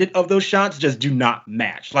independent of those shots just do not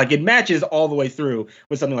match. Like, it matches all the way through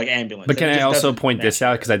with something like Ambulance. But can I also point this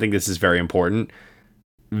out, because I think this is very important?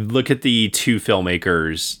 Look at the two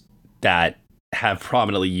filmmakers that have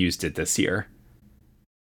prominently used it this year.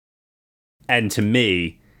 And to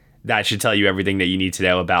me, that should tell you everything that you need to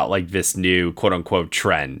know about like this new quote unquote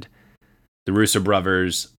trend. The Russo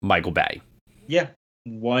brothers, Michael Bay. Yeah.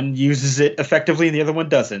 One uses it effectively and the other one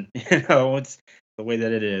doesn't. It's the way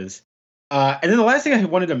that it is. And then the last thing I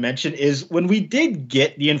wanted to mention is, when we did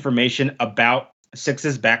get the information about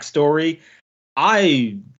Six's backstory,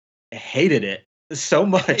 I hated it so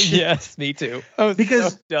much. Yes, me too.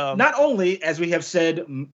 Because so dumb. Not only, as we have said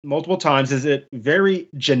multiple times, is it very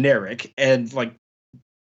generic and like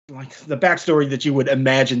the backstory that you would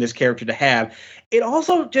imagine this character to have, it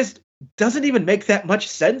also just doesn't even make that much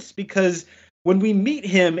sense, because when we meet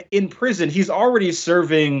him in prison, he's already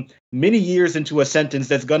serving many years into a sentence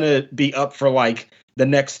that's going to be up for like the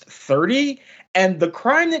next 30. And the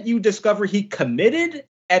crime that you discover he committed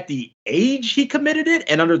at the age he committed it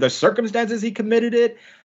and under the circumstances he committed it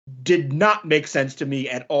did not make sense to me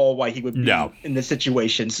at all why he would be in this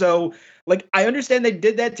situation. So Like, I understand they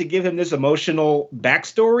did that to give him this emotional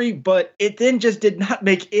backstory, but it then just did not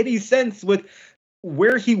make any sense with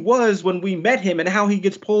where he was when we met him and how he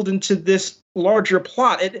gets pulled into this larger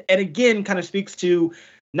plot. And again, kind of speaks to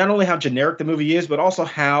not only how generic the movie is, but also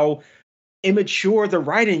how immature the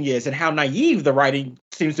writing is and how naive the writing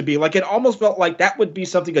seems to be. Like, it almost felt like that would be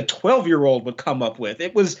something a 12-year-old would come up with.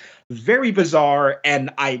 It was very bizarre, and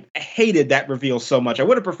I hated that reveal so much. I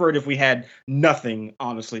would have preferred if we had nothing,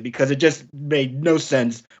 honestly, because it just made no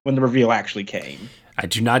sense when the reveal actually came. I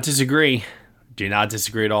do not disagree. Do not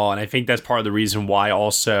disagree at all. And I think that's part of the reason why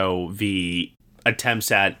also the attempts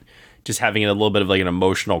at just having a little bit of like an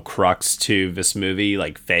emotional crux to this movie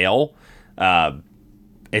like fail.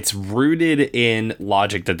 It's rooted in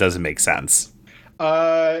logic that doesn't make sense.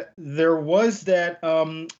 There was that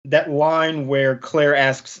line where Claire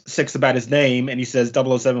asks Six about his name, and he says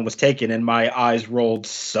 007 was taken, and my eyes rolled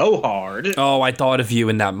so hard. Oh, I thought of you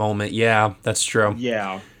in that moment. Yeah, that's true.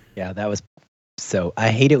 Yeah, that was so. I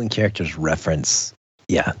hate it when characters reference.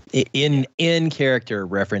 Yeah, in character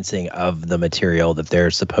referencing of the material that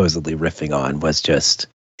they're supposedly riffing on was just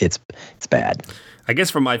it's bad. I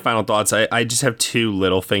guess for my final thoughts, I just have two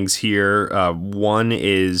little things here. One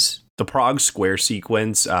is the Prague Square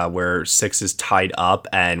sequence where Six is tied up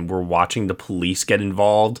and we're watching the police get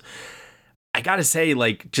involved. I gotta say,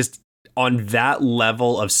 like, just on that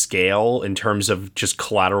level of scale in terms of just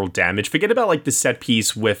collateral damage, forget about like the set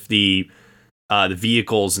piece with the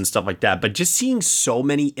vehicles and stuff like that, but just seeing so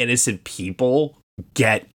many innocent people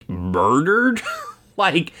get murdered,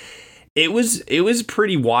 like... It was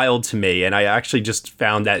pretty wild to me, and I actually just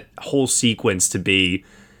found that whole sequence to be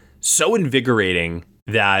so invigorating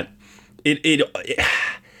that it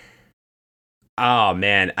oh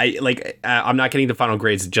man, I'm not getting the final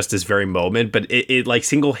grades at just this very moment, but it like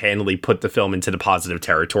single-handedly put the film into the positive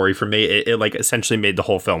territory for me. It like essentially made the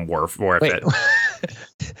whole film worth it.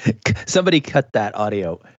 Somebody cut that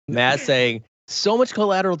audio. Matt saying, so much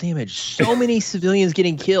collateral damage, so many civilians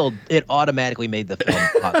getting killed, it automatically made the film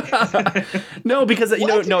popular. No, because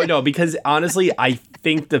because honestly, I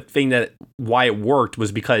think the thing that why it worked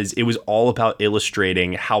was because it was all about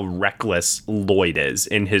illustrating how reckless Lloyd is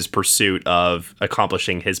in his pursuit of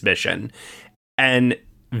accomplishing his mission. And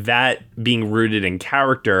that being rooted in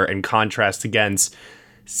character and contrast against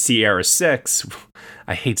Sierra Six.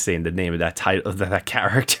 I hate saying the name of that title of that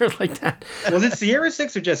character like that. Was it Sierra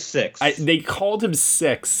Six or just Six? They called him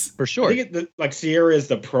Six for sure. I think like Sierra is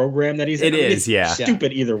the program that he's in. It is, yeah.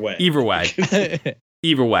 Stupid either way. Either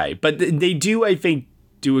way. But they do, I think,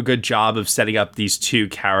 do a good job of setting up these two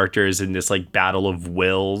characters in this like battle of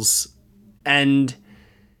wills, and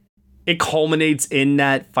it culminates in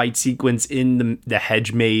that fight sequence in the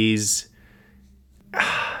hedge maze.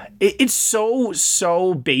 It's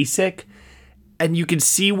so basic, and you can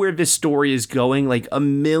see where this story is going like a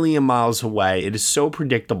million miles away. It is so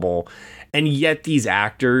predictable, and yet these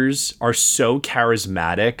actors are so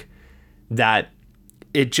charismatic that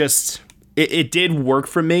it did work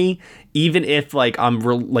for me, even if like I'm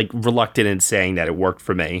reluctant in saying that it worked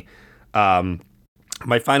for me.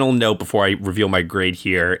 My final note before I reveal my grade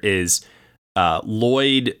here is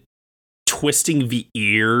Lloyd twisting the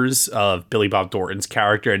ears of Billy Bob Thornton's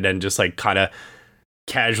character and then just like kind of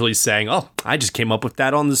casually saying, "Oh, I just came up with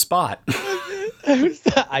that on the spot."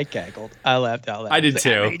 I cackled. I laughed out loud. I did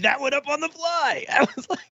too. I made that one up on the fly. I was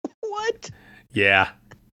like, what? Yeah,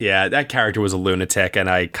 that character was a lunatic, and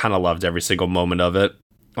I kind of loved every single moment of it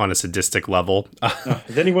on a sadistic level.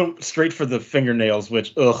 Then he went straight for the fingernails,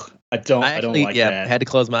 which I don't like that. I had to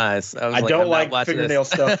close my eyes. I don't like fingernail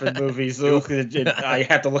stuff in movies. I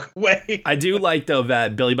have to look away. I do like though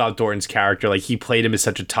that Billy Bob Thornton's character, like he played him as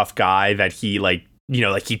such a tough guy that he like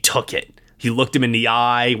he took it. He looked him in the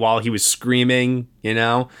eye while he was screaming.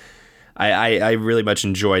 I really much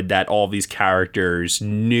enjoyed that all these characters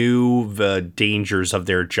knew the dangers of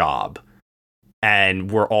their job and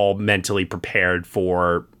were all mentally prepared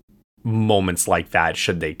for moments like that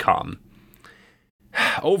should they come.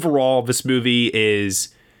 Overall, this movie it's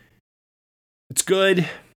good,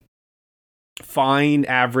 fine,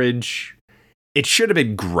 average. It should have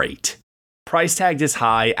been great. Price tag this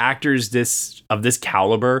high, actors of this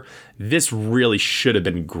caliber, this really should have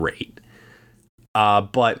been great.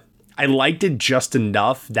 But I liked it just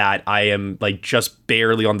enough that I am like just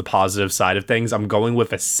barely on the positive side of things. I'm going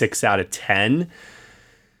with a 6 out of 10.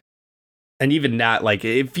 And even that, like,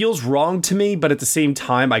 it feels wrong to me, but at the same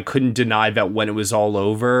time, I couldn't deny that when it was all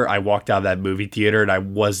over, I walked out of that movie theater and I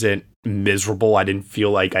wasn't miserable. I didn't feel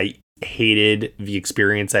like I hated the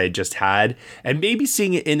experience I had just had. And maybe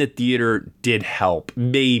seeing it in the theater did help.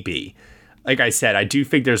 Maybe. like I said, I do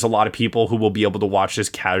think there's a lot of people who will be able to watch this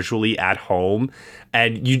casually at home,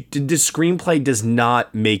 and the screenplay does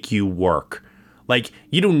not make you work. Like,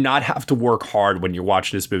 you do not have to work hard when you're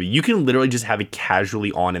watching this movie. You can literally just have it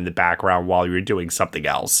casually on in the background while you're doing something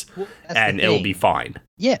else, and it'll be fine.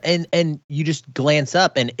 Yeah, and you just glance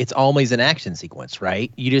up, and it's always an action sequence,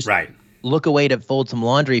 right? You just look away to fold some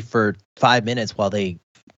laundry for 5 minutes while they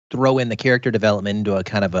throw in the character development into a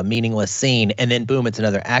kind of a meaningless scene, and then boom, it's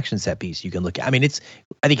another action set piece you can look at. I mean,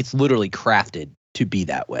 I think it's literally crafted to be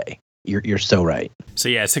that way. You're so right. So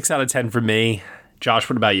yeah, 6 out of 10 for me. Josh,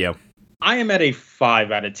 what about you? I am at a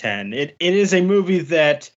 5 out of 10. It is a movie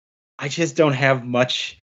that I just don't have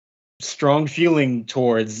much strong feeling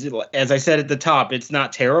towards. As I said at the top, it's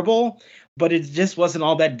not terrible, but it just wasn't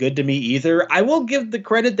all that good to me either. I will give the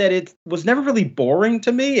credit that it was never really boring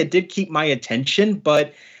to me. It did keep my attention,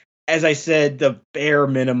 but as I said, the bare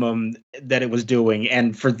minimum that it was doing.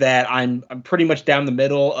 And for that, I'm pretty much down the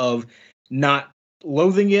middle of not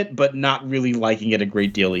loathing it, but not really liking it a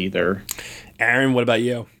great deal either. Aaron, what about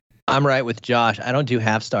you? I'm right with Josh. I don't do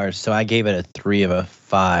half stars, so I gave it a 3 of a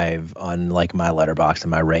 5 on like my Letterboxd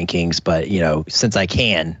and my rankings. But since I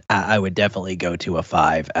can, I would definitely go to a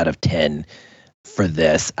 5 out of 10 for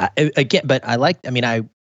this. I don't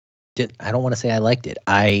want to say I liked it.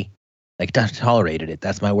 I tolerated it.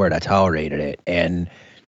 That's my word. I tolerated it and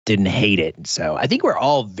didn't hate it. So I think we're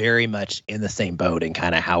all very much in the same boat in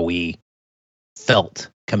kind of how we felt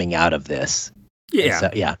coming out of this. Yeah. So,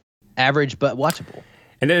 yeah. Average but watchable.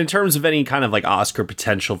 And then in terms of any kind of like Oscar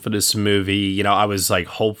potential for this movie, I was like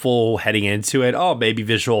hopeful heading into it. Oh, maybe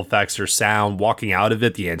visual effects or sound. Walking out of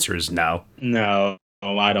it, the answer is no. No,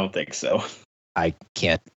 I don't think so. I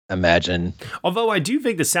can't imagine. Although I do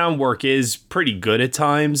think the sound work is pretty good at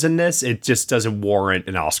times in this. It just doesn't warrant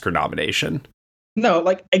an Oscar nomination. No,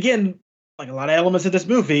 again, a lot of elements of this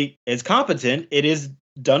movie is competent. It is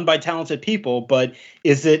done by talented people, but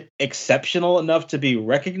is it exceptional enough to be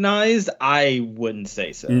recognized? I wouldn't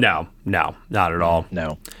say so. No, not at all.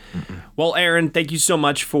 No. Well, Aaron, thank you so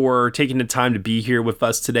much for taking the time to be here with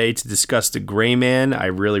us today to discuss The Gray Man. I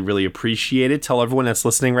really, really appreciate it. Tell everyone that's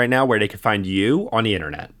listening right now where they can find you on the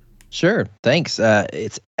internet. Sure. Thanks.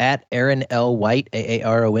 It's at Aaron L. White,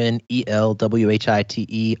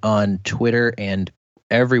 AARONELWHITE on Twitter and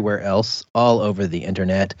everywhere else, all over the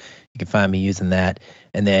internet. You can find me using that.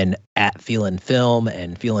 And then at Feelin' Film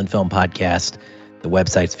and Feelin' Film Podcast. The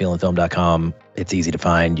website's feelinfilm.com. It's easy to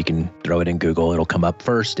find. You can throw it in Google. It'll come up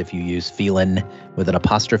first if you use Feelin' with an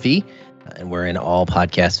apostrophe. And we're in all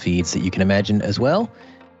podcast feeds that you can imagine as well.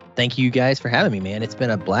 Thank you guys for having me, man. It's been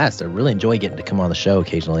a blast. I really enjoy getting to come on the show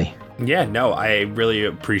occasionally. Yeah, no, I really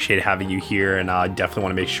appreciate having you here, and I definitely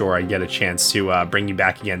want to make sure I get a chance to bring you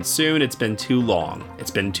back again soon. It's been too long.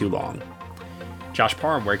 Josh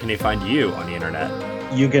Parham, where can they find you on the internet?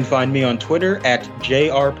 You can find me on Twitter at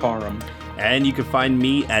JRParham. And you can find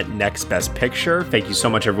me at Next Best Picture. Thank you so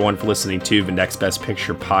much, everyone, for listening to the Next Best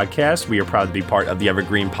Picture podcast. We are proud to be part of the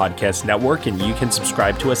Evergreen Podcast Network, and you can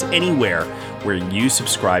subscribe to us anywhere where you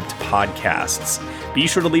subscribe to podcasts. Be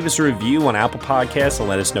sure to leave us a review on Apple Podcasts and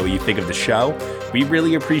let us know what you think of the show. We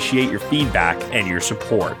really appreciate your feedback and your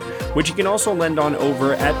support, which you can also lend on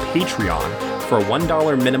over at Patreon. For a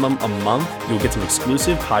 $1 minimum a month, you'll get some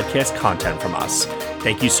exclusive podcast content from us.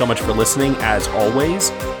 Thank you so much for listening, as always,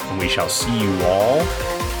 and we shall see you all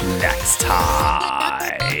next time.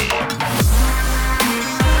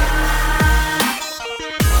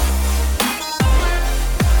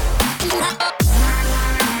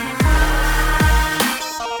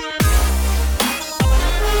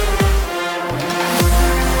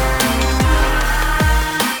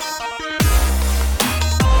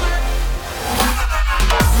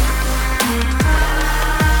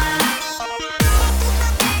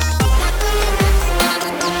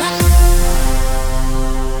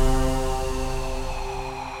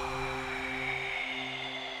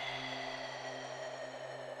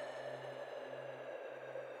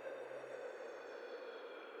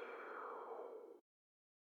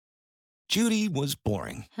 Judy was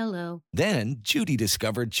boring. Hello. Then Judy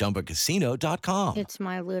discovered ChumbaCasino.com. It's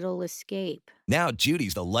my little escape. Now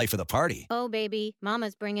Judy's the life of the party. Oh, baby,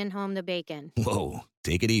 mama's bringing home the bacon. Whoa,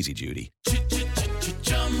 take it easy, Judy.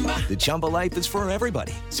 The Chumba life is for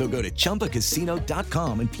everybody. So go to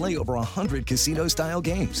ChumbaCasino.com and play over 100 casino-style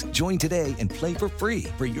games. Join today and play for free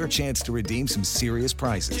for your chance to redeem some serious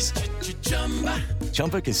prizes.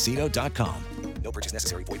 ChumbaCasino.com. No purchase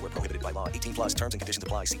necessary. Void where prohibited by law. 18+ terms and conditions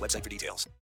apply. See website for details.